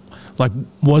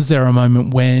 Was there a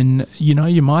moment when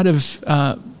you might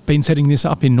have been setting this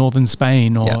up in northern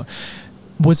Spain, or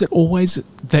was it always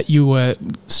that you were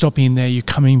stopping there,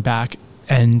 you're coming back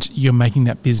and you're making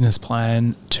that business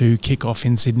plan to kick off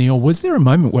in Sydney, or was there a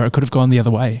moment where it could have gone the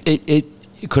other way?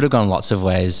 It could have gone lots of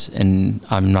ways, and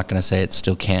I'm not going to say it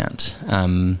still can't.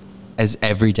 As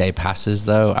every day passes,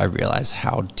 though, I realize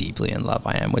how deeply in love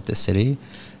I am with this city.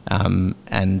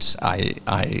 And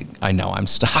I know I'm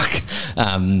stuck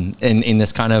in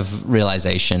this kind of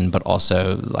realization, but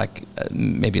also like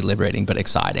maybe liberating but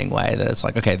exciting way that it's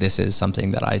like, okay, this is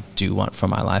something that I do want for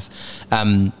my life.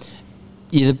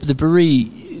 The brewery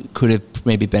could have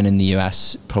maybe been in the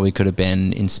US, probably could have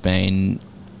been in Spain,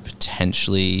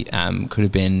 potentially could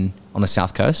have been on the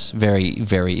south coast very,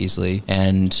 very easily,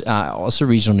 and also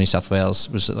regional New South Wales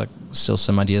was like still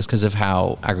some ideas because of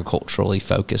how agriculturally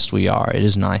focused we are. It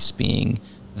is nice being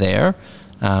there.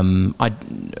 From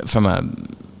a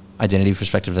identity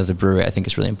perspective of the brewery, I think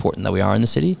it's really important that we are in the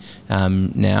city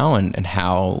now, and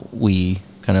how we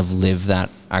kind of live that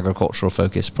agricultural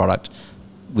focused product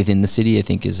within the city, I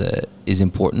think is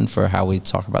important for how we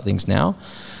talk about things now.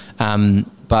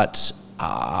 But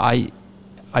I'm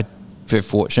very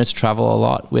fortunate to travel a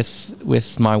lot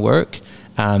with my work,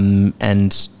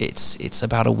 and it's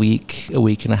about a week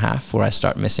and a half where I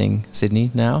start missing Sydney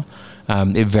now.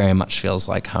 It very much feels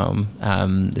like home,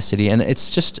 the city, and it's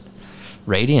just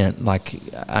radiant. Like,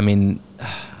 I mean,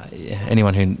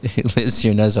 anyone who lives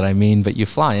here knows what I mean, but you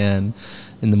fly in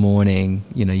the morning,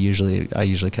 you know, I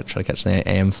usually try to catch the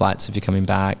AM flights if you're coming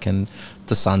back, and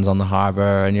the sun's on the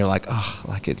harbour, and you're like, oh,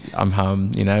 like I'm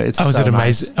home, you know. It's I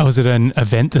was at an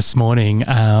event this morning,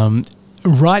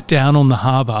 right down on the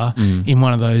harbour, in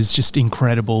one of those just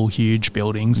incredible huge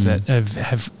buildings that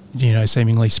have you know,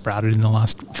 seemingly sprouted in the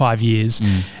last 5 years,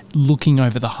 looking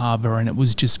over the harbour, and it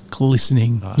was just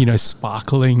glistening, you know,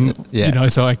 sparkling, you know,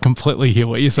 so I completely hear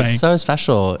what you're saying. It's so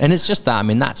special. And it's just that, I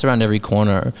mean, that's around every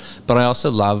corner. But I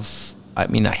also love, I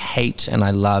mean, I hate and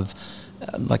I love,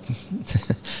 like,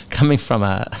 coming from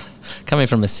a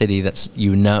city that's,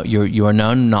 you know, you are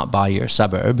known not by your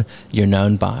suburb, you're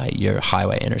known by your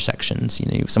highway intersections.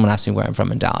 You know, someone asks me where I'm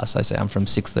from in Dallas, I say I'm from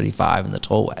 635 and the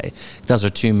Tollway. Those are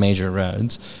two major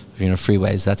roads, you know,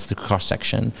 freeways. That's the cross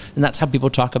section, and that's how people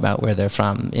talk about where they're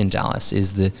from in Dallas,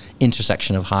 is the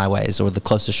intersection of highways or the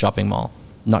closest shopping mall.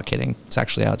 Not kidding, it's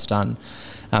actually how it's done.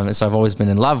 And so I've always been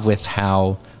in love with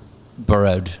how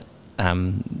burrowed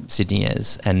Sydney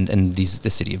is, and the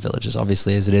city of villages,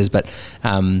 obviously, as it is, but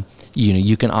you know,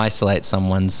 you can isolate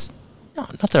someone's,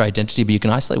 not their identity, but you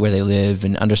can isolate where they live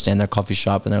and understand their coffee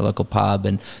shop and their local pub,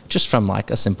 and just from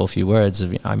like a simple few words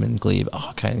of, you know, I'm in Glebe, oh,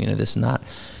 okay, you know, this and that.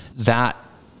 That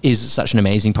is such an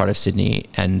amazing part of Sydney,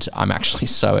 and I'm actually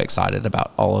so excited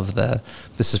about all of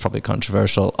this is probably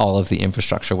controversial, all of the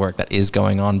infrastructure work that is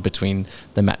going on between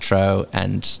the Metro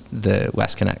and the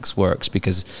WestConnex works,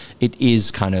 because it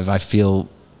is kind of, I feel,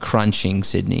 crunching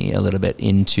Sydney a little bit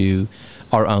into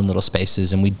our own little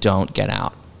spaces, and we don't get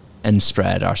out and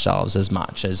spread ourselves as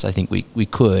much as I think we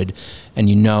could. And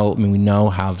you know, I mean, we know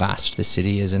how vast the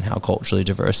city is and how culturally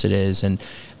diverse it is. And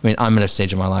I mean, I'm at a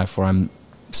stage in my life where I'm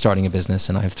starting a business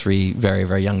and I have 3 very,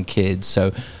 very young kids,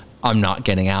 so I'm not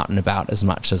getting out and about as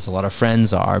much as a lot of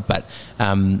friends are. But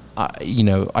you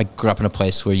know, I grew up in a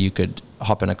place where you could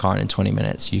hop in a car and in 20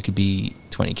 minutes you could be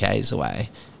 20 Ks away,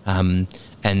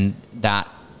 and that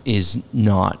is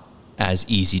not as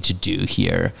easy to do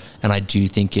here. And I do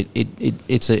think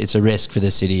it's a risk for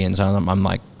the city, and so I'm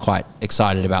like quite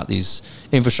excited about these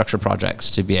infrastructure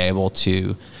projects to be able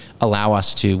to allow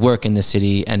us to work in the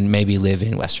city and maybe live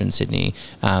in Western Sydney.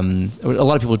 A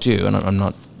lot of people do, and I'm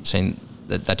not saying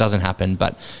that doesn't happen,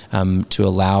 but to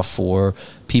allow for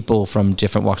people from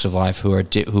different walks of life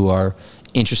who are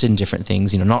interested in different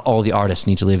things. You know, not all the artists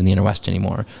need to live in the inner west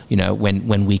anymore. You know,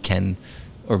 when we can,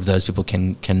 or those people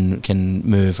can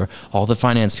move, or all the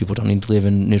finance people don't need to live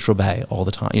in Neutral Bay all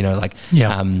the time. You know, like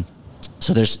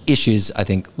so there's issues, I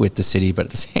think, with the city, but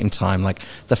at the same time, like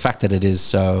the fact that it is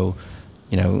so,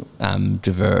 you know,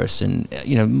 diverse, and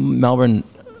you know, Melbourne,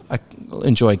 I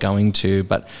enjoy going to,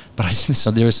 but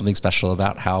so there is something special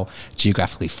about how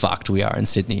geographically fucked we are in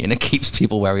Sydney, and it keeps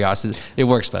people where we are. So it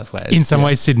works both ways. In some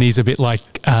ways, Sydney's a bit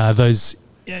like those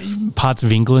parts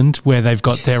of England where they've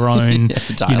got their own,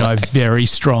 you know, very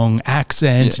strong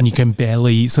accent, and you can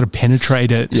barely sort of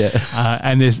penetrate it.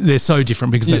 And they're so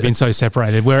different because they've been so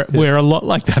separated. We're a lot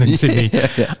like that in Sydney.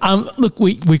 Look,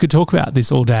 we could talk about this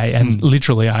all day, and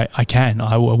literally I can.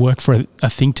 I work for a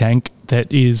think tank that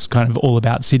is kind of all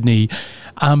about Sydney.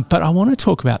 But I want to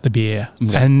talk about the beer.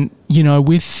 And, you know,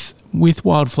 with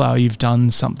Wildflower, you've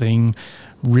done something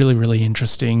really, really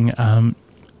interesting.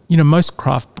 most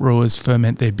craft brewers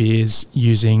ferment their beers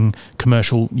using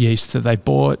commercial yeast that they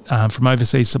bought from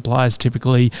overseas suppliers,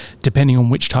 typically, depending on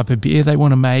which type of beer they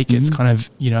want to make. It's kind of,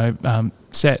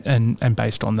 set and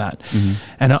based on that.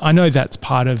 And I know that's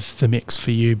part of the mix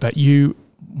for you, but you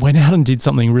went out and did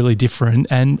something really different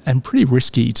and pretty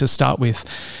risky to start with,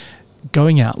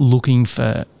 going out looking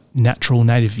for natural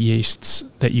native yeasts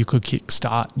that you could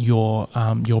kickstart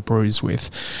your brews with.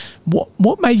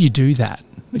 What made you do that?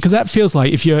 Because that feels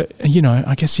like, if you're,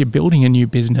 I guess you're building a new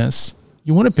business,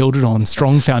 you want to build it on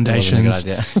strong foundations.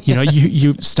 That wasn't a good idea.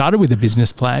 You started with a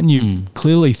business plan. You're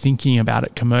clearly thinking about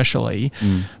it commercially,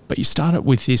 but you started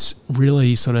with this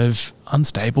really sort of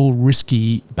unstable,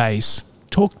 risky base.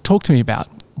 Talk to me about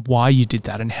why you did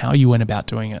that and how you went about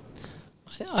doing it.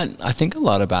 I think a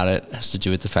lot about it has to do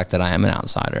with the fact that I am an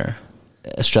outsider.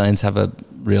 Australians have a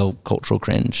real cultural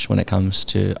cringe when it comes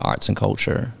to arts and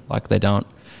culture. Like, they don't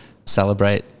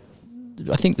celebrate.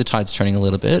 I think the tide's turning a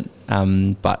little bit,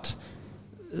 but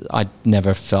I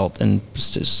never felt, and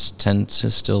just tend to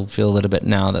still feel a little bit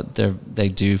now, that they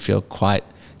do feel quite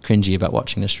cringy about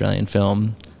watching Australian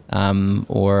film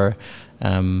or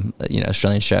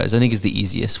Australian shows. I think is the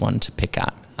easiest one to pick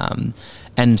at.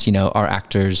 And our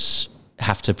actors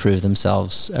have to prove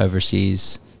themselves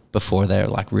overseas before they're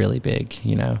like really big,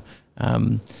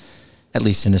 at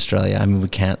least in Australia. I mean, we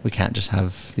can't just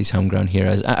have these homegrown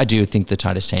heroes. I do think the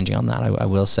tide is changing on that. I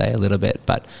will say a little bit,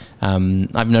 but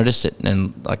I've noticed it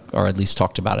or at least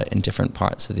talked about it in different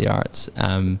parts of the arts.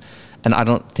 And I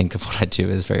don't think of what I do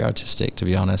as very artistic, to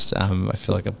be honest. I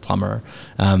feel like a plumber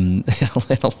in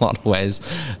a lot of ways,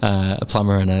 a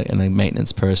plumber and a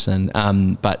maintenance person.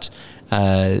 But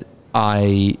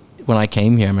when I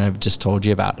came here, I've just told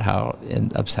you about how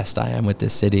obsessed I am with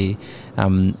this city.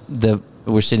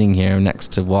 We're sitting here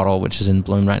next to wattle, which is in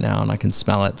bloom right now, and I can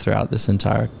smell it throughout this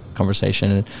entire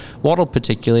conversation. And wattle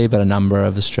particularly, but a number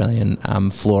of Australian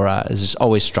flora has just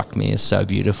always struck me as so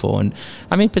beautiful. And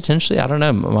I mean, potentially, I don't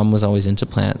know, my mum was always into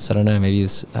plants. I don't know, maybe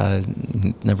it's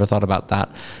never thought about that.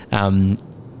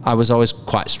 I was always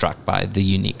quite struck by the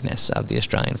uniqueness of the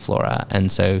Australian flora.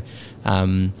 And so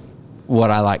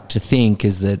what I like to think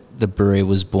is that the brewery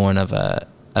was born of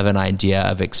an idea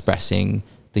of expressing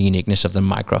the uniqueness of the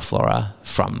microflora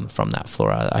from that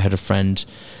flora. I had a friend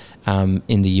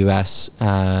in the US,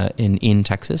 in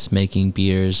Texas, making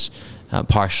beers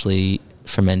partially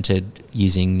fermented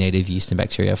using native yeast and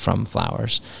bacteria from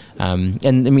flowers. And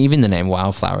I mean, even the name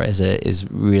Wildflower is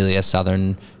really a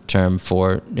southern term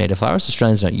for native flowers.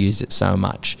 Australians don't use it so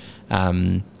much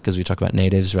because we talk about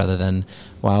natives rather than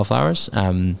wildflowers.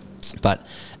 But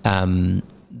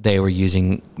they were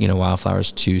using,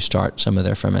 wildflowers to start some of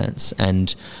their ferments.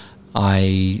 And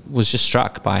I was just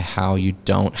struck by how you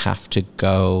don't have to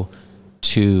go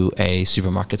to a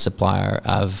supermarket supplier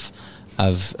of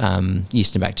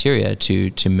yeast and bacteria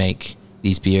to make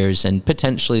these beers. And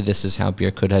potentially this is how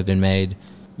beer could have been made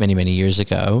many, many years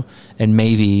ago. And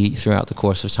maybe throughout the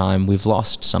course of time, we've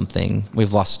lost something.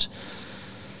 We've lost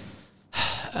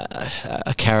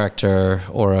a character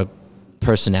or a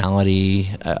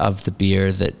personality of the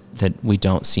beer that we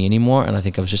don't see anymore. And I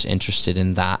think I was just interested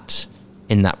in that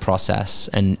process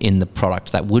and in the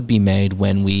product that would be made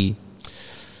when we,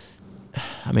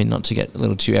 I mean, not to get a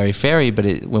little too airy-fairy, but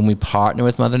when we partner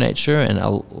with Mother Nature and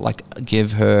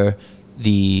give her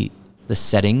the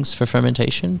settings for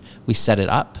fermentation, we set it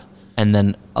up and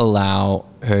then allow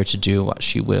her to do what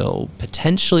she will.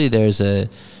 Potentially there's a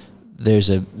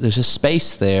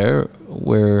space there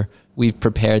where we've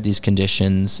prepared these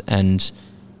conditions and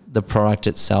the product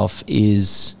itself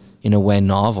is in a way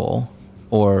novel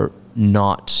or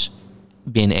not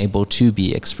been able to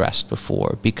be expressed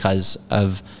before because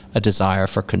of a desire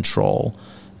for control.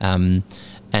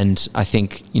 And I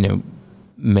think,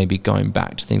 maybe going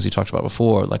back to things we talked about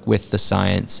before, like with the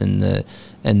science and the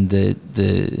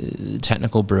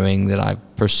technical brewing that I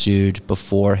pursued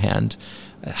beforehand,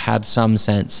 had some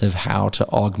sense of how to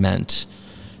augment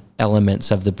elements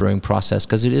of the brewing process,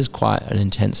 because it is quite an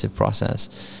intensive process,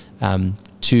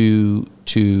 to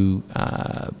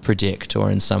predict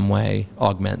or in some way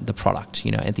augment the product.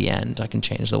 At the end, I can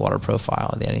change the water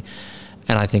profile at the end.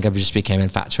 And I think I just became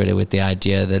infatuated with the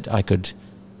idea that I could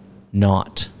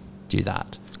not do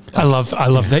that. I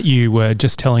love that you were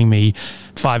just telling me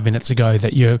 5 minutes ago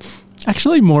that you're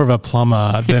actually more of a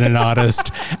plumber than an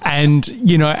artist. And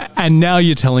now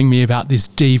you're telling me about this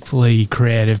deeply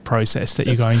creative process that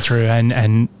you're going through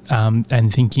and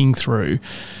thinking through.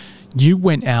 You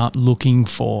went out looking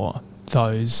for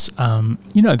those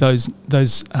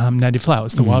native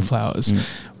flowers, the wildflowers.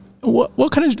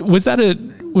 What kind of was that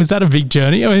a big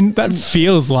journey? I mean, that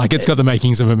feels like it's got the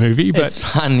makings of a movie. But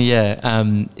it's fun, yeah.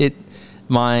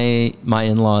 My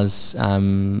in-laws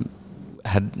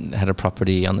had a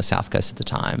property on the south coast at the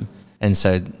time, and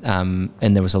so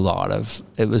and there was a lot of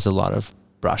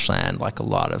brushland, like a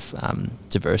lot of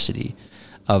diversity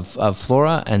of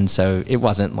flora, and so it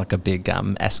wasn't like a big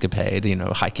escapade,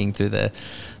 hiking through the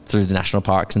national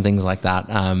parks and things like that.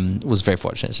 Was very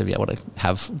fortunate to be able to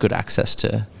have good access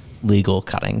to legal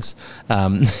cuttings,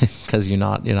 because you're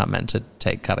not meant to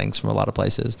take cuttings from a lot of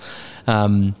places.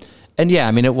 And yeah,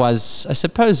 I mean, it was, I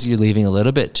suppose you're leaving a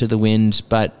little bit to the wind,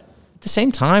 but at the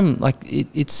same time, like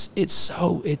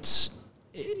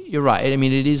you're right. I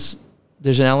mean,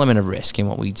 there's an element of risk in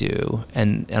what we do,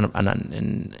 and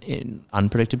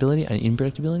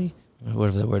unpredictability,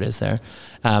 whatever the word is there.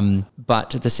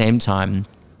 But at the same time,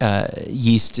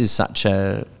 yeast is such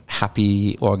a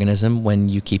happy organism when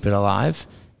you keep it alive.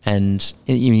 And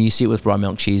you see it with raw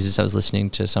milk cheeses. I was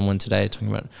listening to someone today talking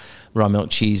about raw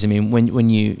milk cheese. I mean, when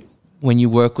you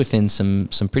work within some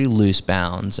pretty loose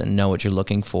bounds and know what you're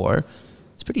looking for,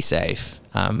 it's pretty safe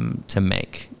to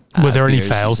make. Were there any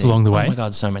fails along the way? Oh my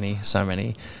God, so many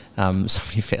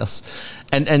fails,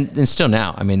 and still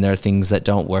now. I mean, there are things that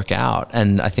don't work out,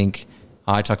 and I think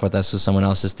I talk about this with someone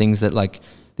else. Is things that, like,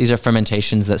 these are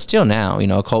fermentations that still now,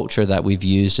 a culture that we've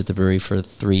used at the brewery for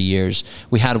 3 years.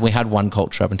 We had one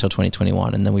culture up until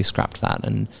 2021, and then we scrapped that,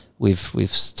 and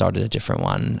we've started a different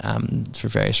one for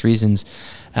various reasons.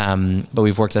 But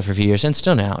we've worked that for a few years, and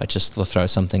still now it just will throw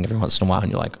something every once in a while, and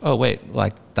you're like, oh wait,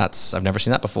 like I've never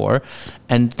seen that before,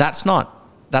 and that's not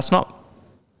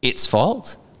its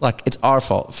fault. Like, it's our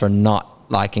fault for not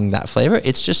liking that flavor.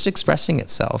 It's just expressing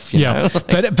itself. You know?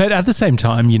 but at the same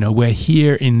time, we're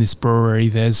here in this brewery.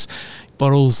 There's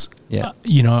bottles,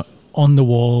 on the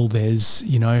wall. There's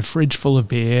a fridge full of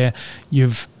beer.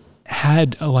 You've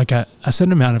had a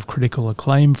certain amount of critical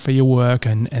acclaim for your work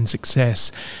and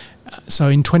success. So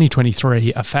in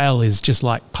 2023, a fail is just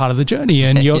like part of the journey,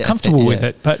 and you're comfortable with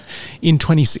it. But in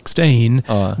 2016,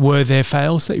 were there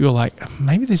fails that you were like,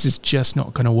 maybe this is just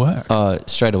not going to work?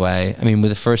 Straight away. I mean,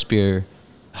 with the first beer,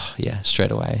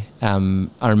 straight away.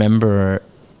 I remember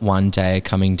one day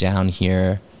coming down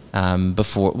here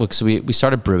because we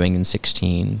started brewing in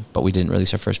 16, but we didn't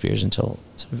release our first beers until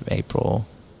sort of April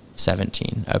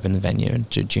 17, opened the venue in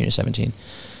June of 17.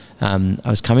 I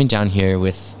was coming down here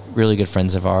with really good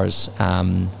friends of ours,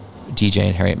 DJ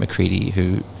and Harriet McCready,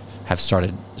 who have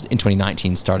started in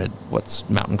 2019 what's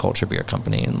Mountain Culture Beer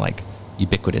Company, and like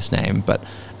ubiquitous name. But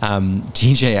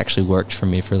DJ actually worked for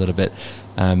me for a little bit.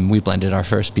 We blended our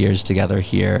first beers together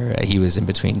here. He was in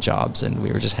between jobs, and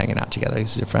we were just hanging out together.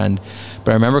 He's a friend.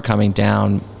 But I remember coming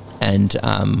down and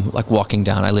walking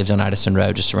down. I lived on Addison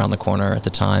Road, just around the corner at the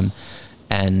time.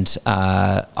 And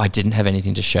I didn't have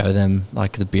anything to show them.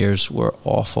 Like, the beers were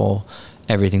awful.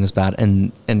 Everything was bad.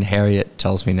 And Harriet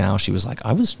tells me now, she was like,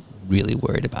 I was really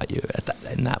worried about you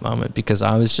in that moment, because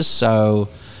I was just so...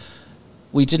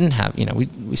 We didn't have,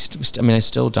 I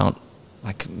still don't,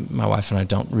 like, my wife and I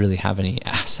don't really have any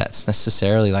assets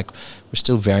necessarily. Like, we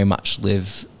still very much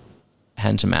live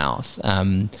hand to mouth.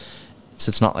 So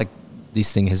it's not like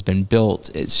this thing has been built.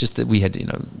 It's just that we had,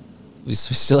 we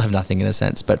still have nothing in a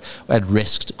sense, but we had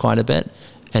risked quite a bit,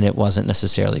 and it wasn't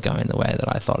necessarily going the way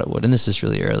that I thought it would. And this is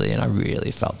really early, and I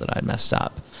really felt that I'd messed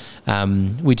up.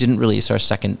 We didn't release our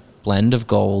second blend of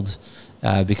gold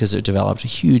because it developed a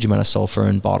huge amount of sulfur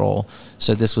in bottle.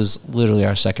 So this was literally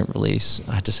our second release.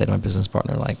 I had to say to my business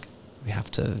partner, like, we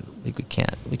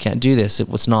can't do this.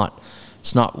 It's not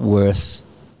worth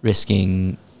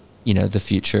risking, the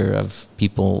future of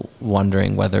people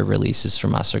wondering whether releases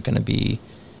from us are going to be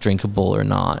drinkable or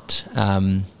not.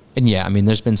 And yeah, I mean,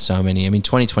 there's been so many. I mean,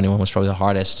 2021 was probably the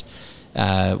hardest.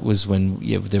 Was when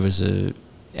there was a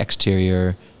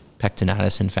exterior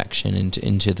pectinatus infection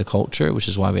into the culture, which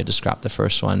is why we had to scrap the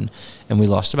first one, and we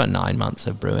lost about 9 months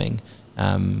of brewing.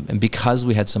 And because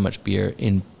we had so much beer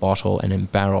in bottle and in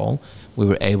barrel, we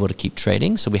were able to keep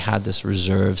trading. So we had this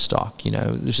reserve stock,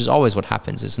 which is always what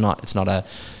happens. It's not a,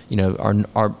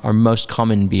 our most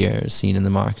common beer seen in the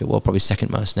market, well, probably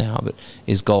second most now, but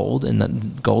is gold. And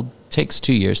that gold takes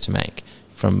 2 years to make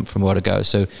from where to go.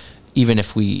 So even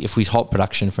if we halt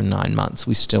production for 9 months,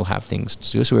 we still have things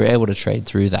to do. So we were able to trade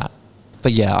through that.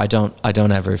 But yeah, I don't ever, I don't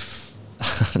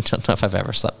know if I've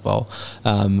ever slept well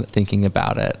thinking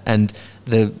about it. And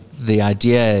the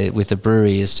idea with the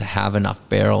brewery is to have enough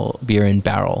beer in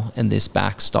barrel and this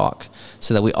back stock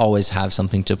so that we always have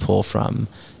something to pull from.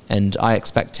 And I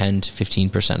expect 10 to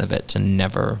 15% of it to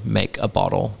never make a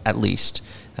bottle, at least.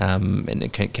 And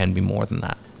it can be more than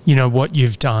that. You know, what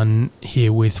you've done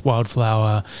here with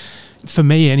Wildflower, for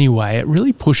me anyway, it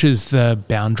really pushes the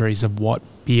boundaries of what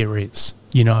beer is.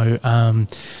 You know,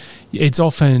 it's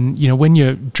often, you know, when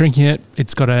you're drinking it,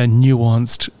 it's got a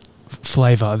nuanced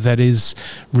flavour that is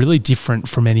really different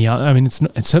from any other. I mean, it's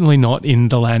certainly not in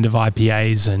the land of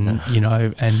IPAs and, you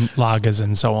know, and lagers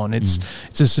and so on. It's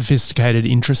a sophisticated,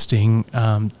 interesting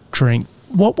drink.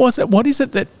 What is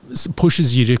it that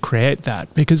pushes you to create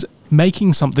that? Because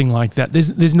making something like that,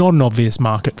 there's not an obvious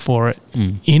market for it.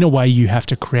 In a way, you have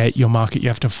to create your market. You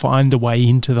have to find the way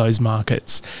into those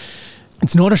markets.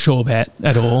 It's not a sure bet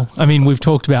at all. I mean, we've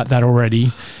talked about that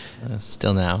already.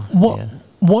 Still now.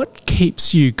 What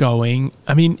keeps you going?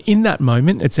 I mean, in that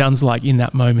moment, it sounds like in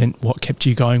that moment, what kept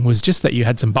you going was just that you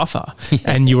had some buffer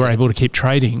and you were able to keep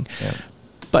trading. Yeah.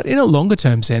 But in a longer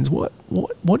term sense,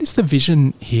 what is the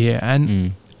vision here,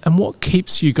 and what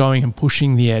keeps you going and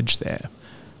pushing the edge there?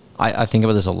 I think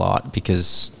about this a lot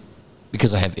because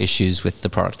I have issues with the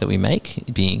product that we make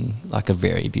being like a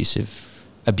very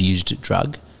abused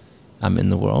drug in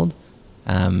the world,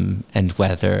 and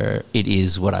whether it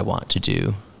is what I want to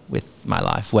do with my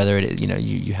life, whether it is, you know,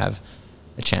 you have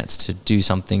a chance to do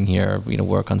something here, you know,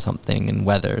 work on something, and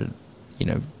whether, you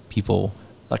know, people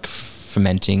like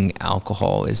fermenting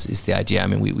alcohol is the idea. I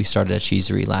mean, we started a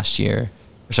cheesery this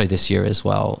year as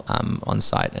well, on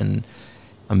site, and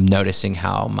I'm noticing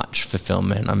how much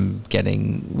fulfillment I'm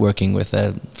getting working with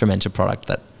a fermented product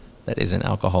that isn't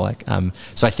alcoholic.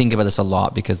 So I think about this a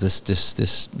lot because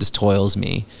this toils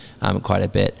me quite a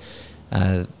bit.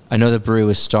 I know the brewery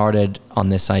was started on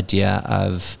this idea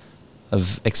of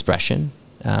expression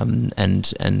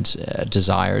and a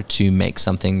desire to make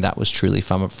something that was truly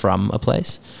from a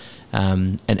place,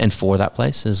 and for that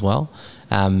place as well.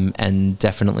 And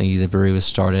definitely the brewery was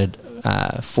started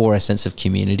for a sense of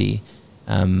community.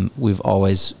 We've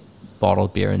always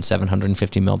bottled beer in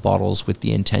 750 ml bottles with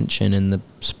the intention and the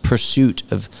pursuit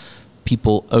of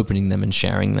people opening them and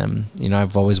sharing them. You know,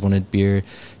 I've always wanted beer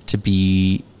to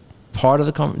be part of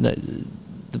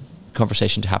the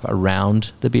conversation to happen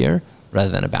around the beer rather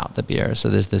than about the beer. So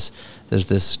there's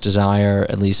this desire,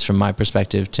 at least from my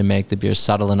perspective, to make the beer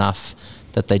subtle enough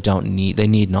that they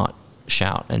need not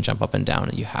shout and jump up and down,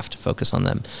 and you have to focus on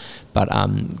them. But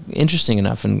interesting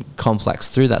enough and complex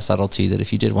through that subtlety that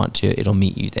if you did want to, it'll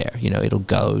meet you there. You know, it'll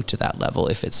go to that level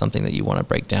if it's something that you want to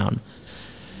break down.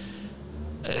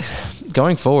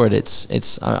 Going forward,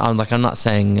 I'm not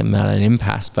saying I'm at an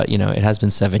impasse, but you know, it has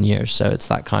been 7 years, so it's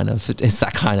that kind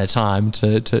of time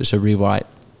to rewrite.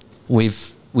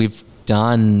 We've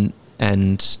done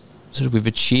and sort of we've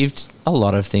achieved a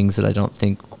lot of things that I don't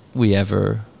think we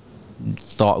ever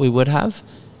thought we would have,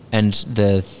 and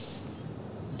the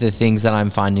things that I'm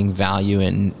finding value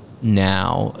in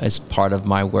now as part of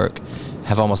my work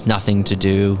have almost nothing to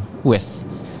do with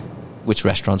which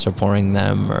restaurants are pouring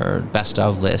them or best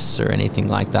of lists or anything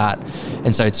like that.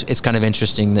 And so it's kind of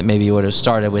interesting that maybe it would have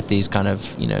started with these kind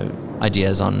of, you know,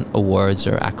 ideas on awards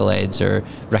or accolades or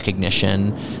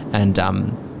recognition, and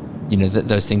you know,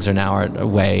 those things are now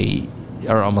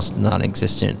are almost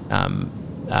non-existent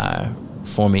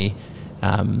for me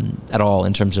at all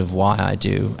in terms of why I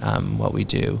do what we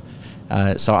do.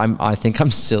 So I think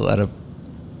I'm still at a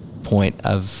point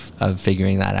of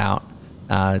figuring that out,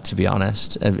 to be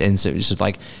honest. And so it's just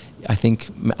like, I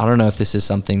don't know if this is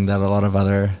something that a lot of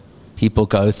other people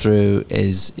go through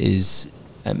is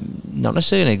not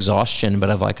necessarily an exhaustion, but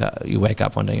of like you wake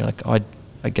up one day and you're like, oh,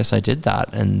 I guess I did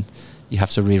that. And you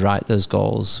have to rewrite those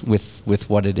goals with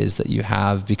what it is that you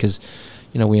have, because,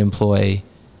 you know, we employ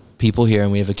people here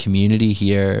and we have a community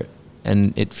here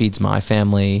and it feeds my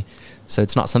family. So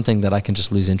it's not something that I can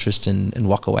just lose interest in and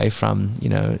walk away from, you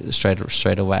know,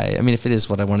 straight away. I mean, if it is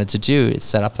what I wanted to do, it's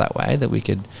set up that way that we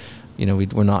could, you know,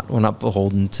 we're not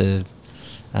beholden to,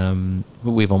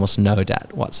 we've almost no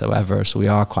debt whatsoever. So we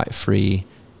are quite free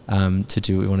to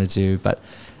do what we want to do. But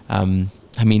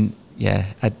I mean, yeah,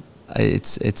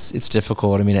 it's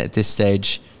difficult. I mean, at this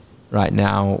stage right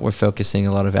now, we're focusing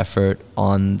a lot of effort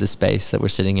on the space that we're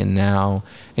sitting in now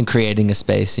and creating a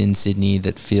space in Sydney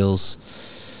that feels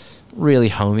really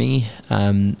homey,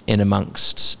 in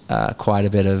amongst quite a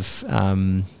bit of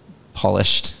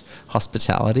polished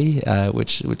hospitality,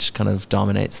 which kind of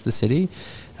dominates the city.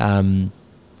 And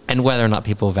whether or not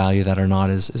people value that or not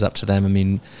is up to them. I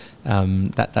mean,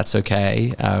 that's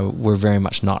okay. We're very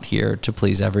much not here to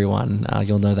please everyone.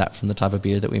 You'll know that from the type of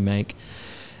beer that we make.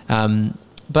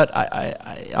 But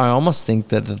I almost think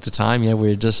that at the time, yeah,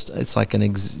 it's like a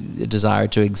desire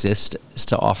to exist is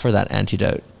to offer that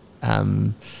antidote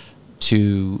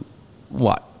to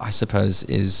what I suppose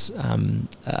is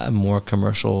a more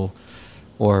commercial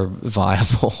or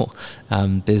viable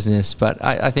business. But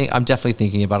I think I'm definitely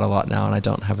thinking about it a lot now, and I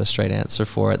don't have a straight answer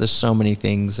for it. There's so many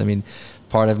things. I mean,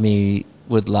 part of me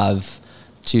would love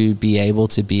to be able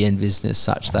to be in business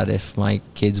such that if my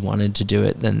kids wanted to do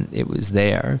it, then it was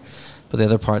there. But the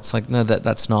other part's like, no,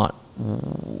 that's not.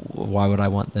 Why would I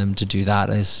want them to do that?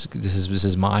 This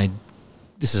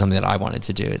is something that I wanted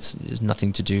to do. There's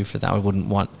nothing to do for that. I wouldn't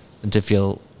want them to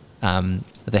feel that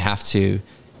they have to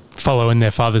follow in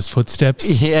their father's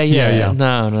footsteps. Yeah.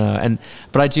 No.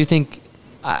 But I do think,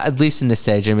 at least in this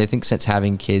stage, I mean, I think since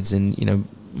having kids, and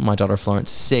my daughter Florence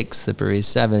is 6, the brewery is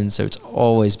 7, so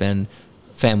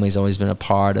family's always been a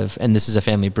part of, and this is a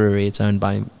family brewery. It's owned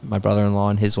by my brother-in-law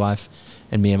and his wife,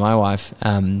 and me and my wife.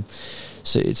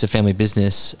 So it's a family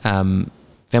business.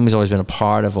 Family's always been a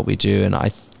part of what we do, and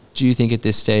I do think at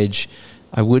this stage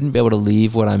I wouldn't be able to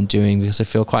leave what I'm doing, because I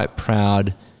feel quite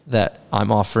proud that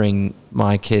I'm offering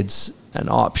my kids an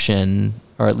option,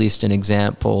 or at least an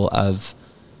example of,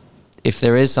 if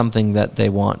there is something that they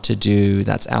want to do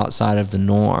that's outside of the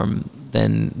norm,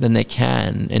 then they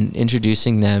can. And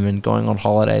introducing them and going on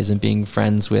holidays and being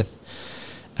friends with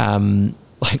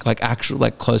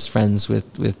like close friends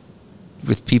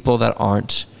with people that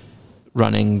aren't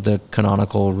running the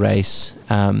canonical race.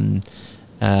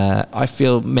 I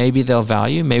feel maybe they'll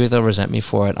value, maybe they'll resent me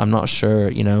for it. I'm not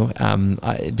sure,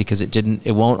 because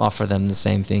it won't offer them the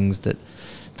same things that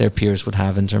their peers would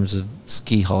have in terms of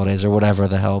ski holidays or whatever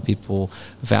the hell people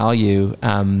value.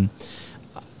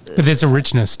 But there's a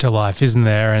richness to life, isn't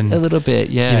there? And a little bit,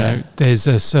 yeah. There's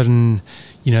a certain,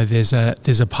 there's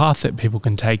a path that people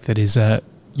can take that is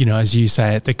as you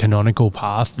say, the canonical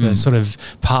path, the sort of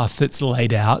path that's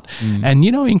laid out. And,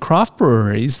 in craft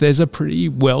breweries, there's a pretty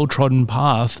well-trodden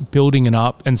path, building it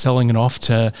up and selling it off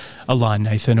to a Lion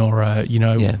Nathan or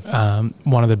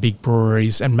one of the big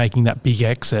breweries, and making that big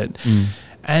exit.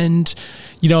 And,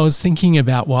 I was thinking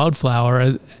about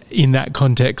Wildflower in that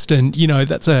context, and,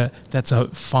 that's a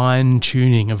fine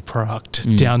tuning of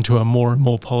product down to a more and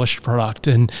more polished product.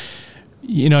 And,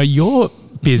 your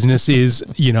business is,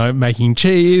 making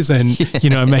cheese and,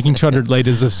 making 200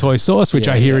 litres of soy sauce, which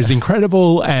I hear is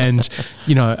incredible. And,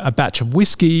 a batch of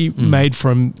whiskey made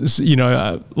from, beer.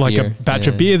 A batch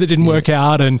of beer that didn't work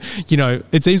out. And,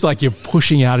 it seems like you're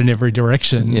pushing out in every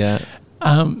direction. Yeah.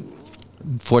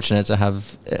 Fortunate to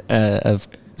have a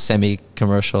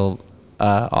semi-commercial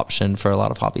option for a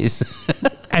lot of hobbies.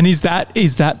 And is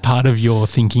that part of your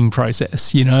thinking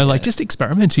process, just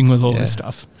experimenting with all this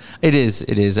stuff? It is.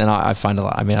 And I find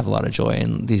I have a lot of joy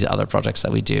in these other projects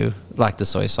that we do, like the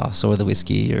soy sauce or the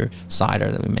whiskey or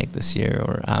cider that we make this year.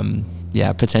 Or,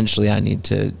 potentially I need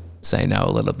to say no a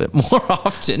little bit more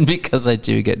often, because I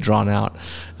do get drawn out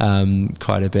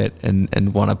quite a bit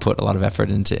and want to put a lot of effort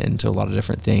into a lot of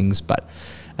different things. But,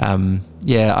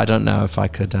 I don't know if I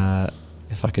could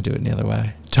do it any other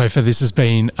way. Topher, this has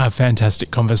been a fantastic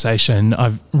conversation.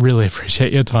 I really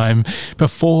appreciate your time.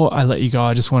 Before I let you go,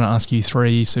 I just want to ask you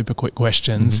 3 super quick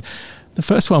questions. The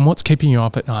first one, what's keeping you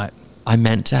up at night? I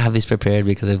meant to have this prepared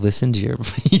because I've listened to your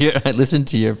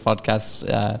podcasts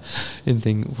and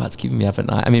think, what's keeping me up at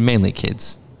night? I mean, mainly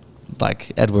kids.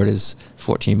 Like Edward is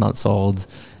 14 months old.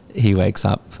 He wakes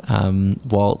up.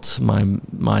 Walt, my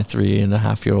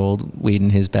 3.5-year-old, weed in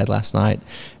his bed last night.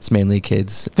 It's mainly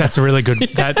kids. That's a really good.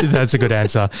 That's a good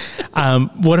answer.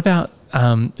 What about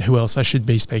who else I should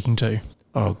be speaking to?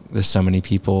 Oh, there's so many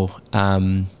people.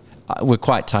 We're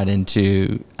quite tied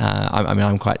into.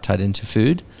 I'm quite tied into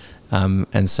food.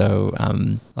 And so,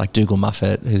 like Dougal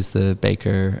Muffet, who's the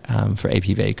baker for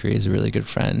AP Bakery, is a really good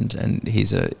friend, and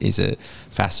he's a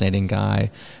fascinating guy.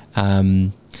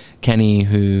 Kenny,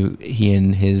 who he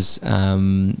and his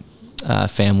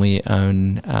family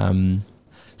own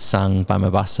Sang by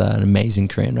Mabasa, an amazing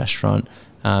Korean restaurant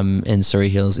in Surrey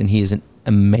Hills, and he is an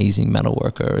amazing metal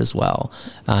worker as well,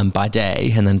 by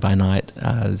day, and then by night,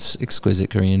 it's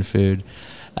exquisite Korean food.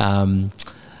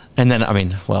 And then,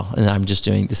 and I'm just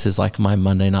doing, this is like my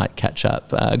Monday night catch-up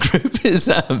group is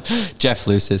Jeff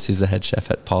Lucis, who's the head chef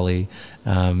at Polly.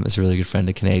 Is a really good friend,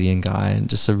 a Canadian guy, and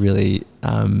just a really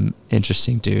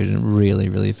interesting dude, and really,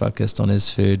 really focused on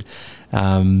his food. So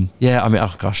many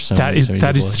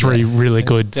that is 3 really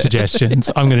good suggestions.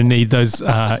 I'm going to need those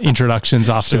introductions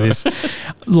after this.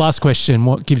 Last question,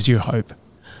 what gives you hope?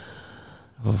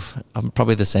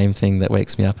 Probably the same thing that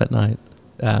wakes me up at night,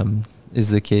 is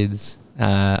the kids.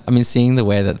 Seeing the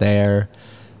way that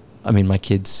my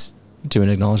kids do an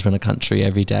acknowledgement of country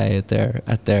every day at their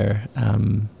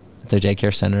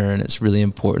daycare center, and it's really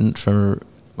important for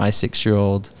my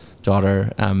 6-year-old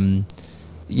daughter.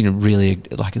 Really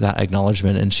like that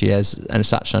acknowledgement, and she has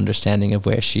such an understanding of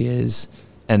where she is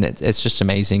it's just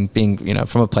amazing being,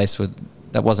 from a place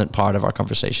that wasn't part of our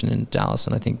conversation in Dallas.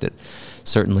 And I think that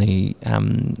certainly,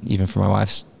 even for my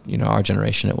wife's, our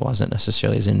generation, it wasn't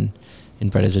necessarily as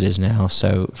inbred as it is now.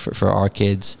 So for our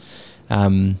kids,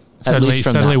 at least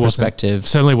from that perspective.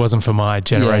 Certainly wasn't for my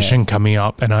generation coming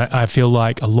up. And I feel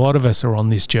like a lot of us are on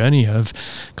this journey of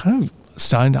kind of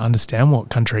starting to understand what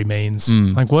country means.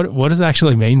 Like what does it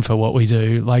actually mean for what we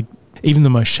do? Like even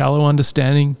the most shallow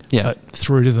understanding, but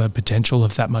through to the potential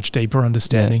of that much deeper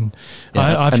understanding.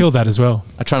 I feel that as well.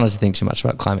 I try not to think too much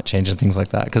about climate change and things like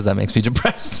that because that makes me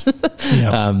depressed.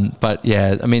 But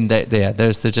yeah, I mean, they're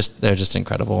just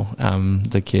incredible.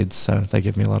 The kids, so they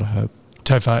give me a lot of hope.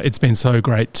 Topher, it's been so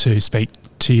great to speak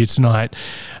to you tonight.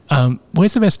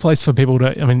 Where's the best place for people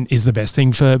is the best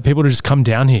thing for people to just come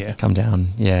down here? Come down.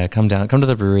 Come to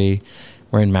the brewery.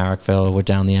 We're in Marrickville. We're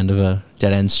down the end of a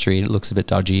dead-end street. It looks a bit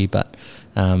dodgy, but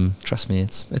trust me,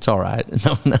 it's all right.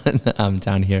 I'm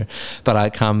down here. But I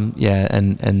come,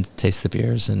 and taste the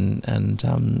beers and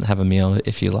have a meal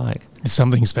if you like. It's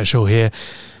something special here.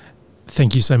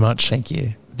 Thank you so much. Thank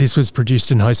you. This was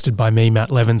produced and hosted by me, Matt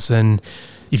Levinson.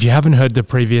 If you haven't heard the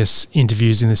previous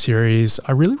interviews in the series,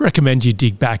 I really recommend you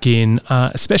dig back in,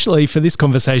 especially for this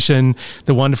conversation,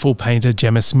 the wonderful painter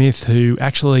Gemma Smith, who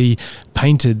actually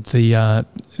painted the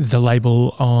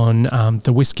label on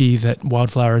the whiskey that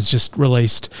Wildflower has just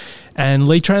released, and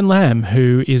Lee Tran Lam,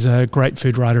 who is a great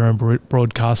food writer and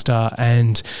broadcaster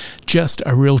and just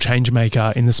a real change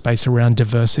maker in the space around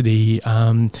diversity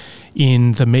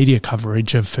in the media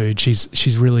coverage of food.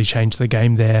 She's really changed the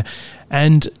game there.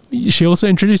 And she also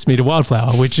introduced me to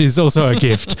Wildflower, which is also a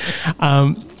gift.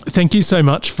 Thank you so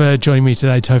much for joining me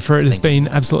today, Topher. It has been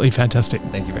absolutely fantastic.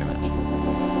 Thank you very much.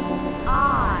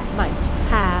 I might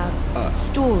have a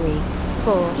story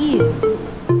for you.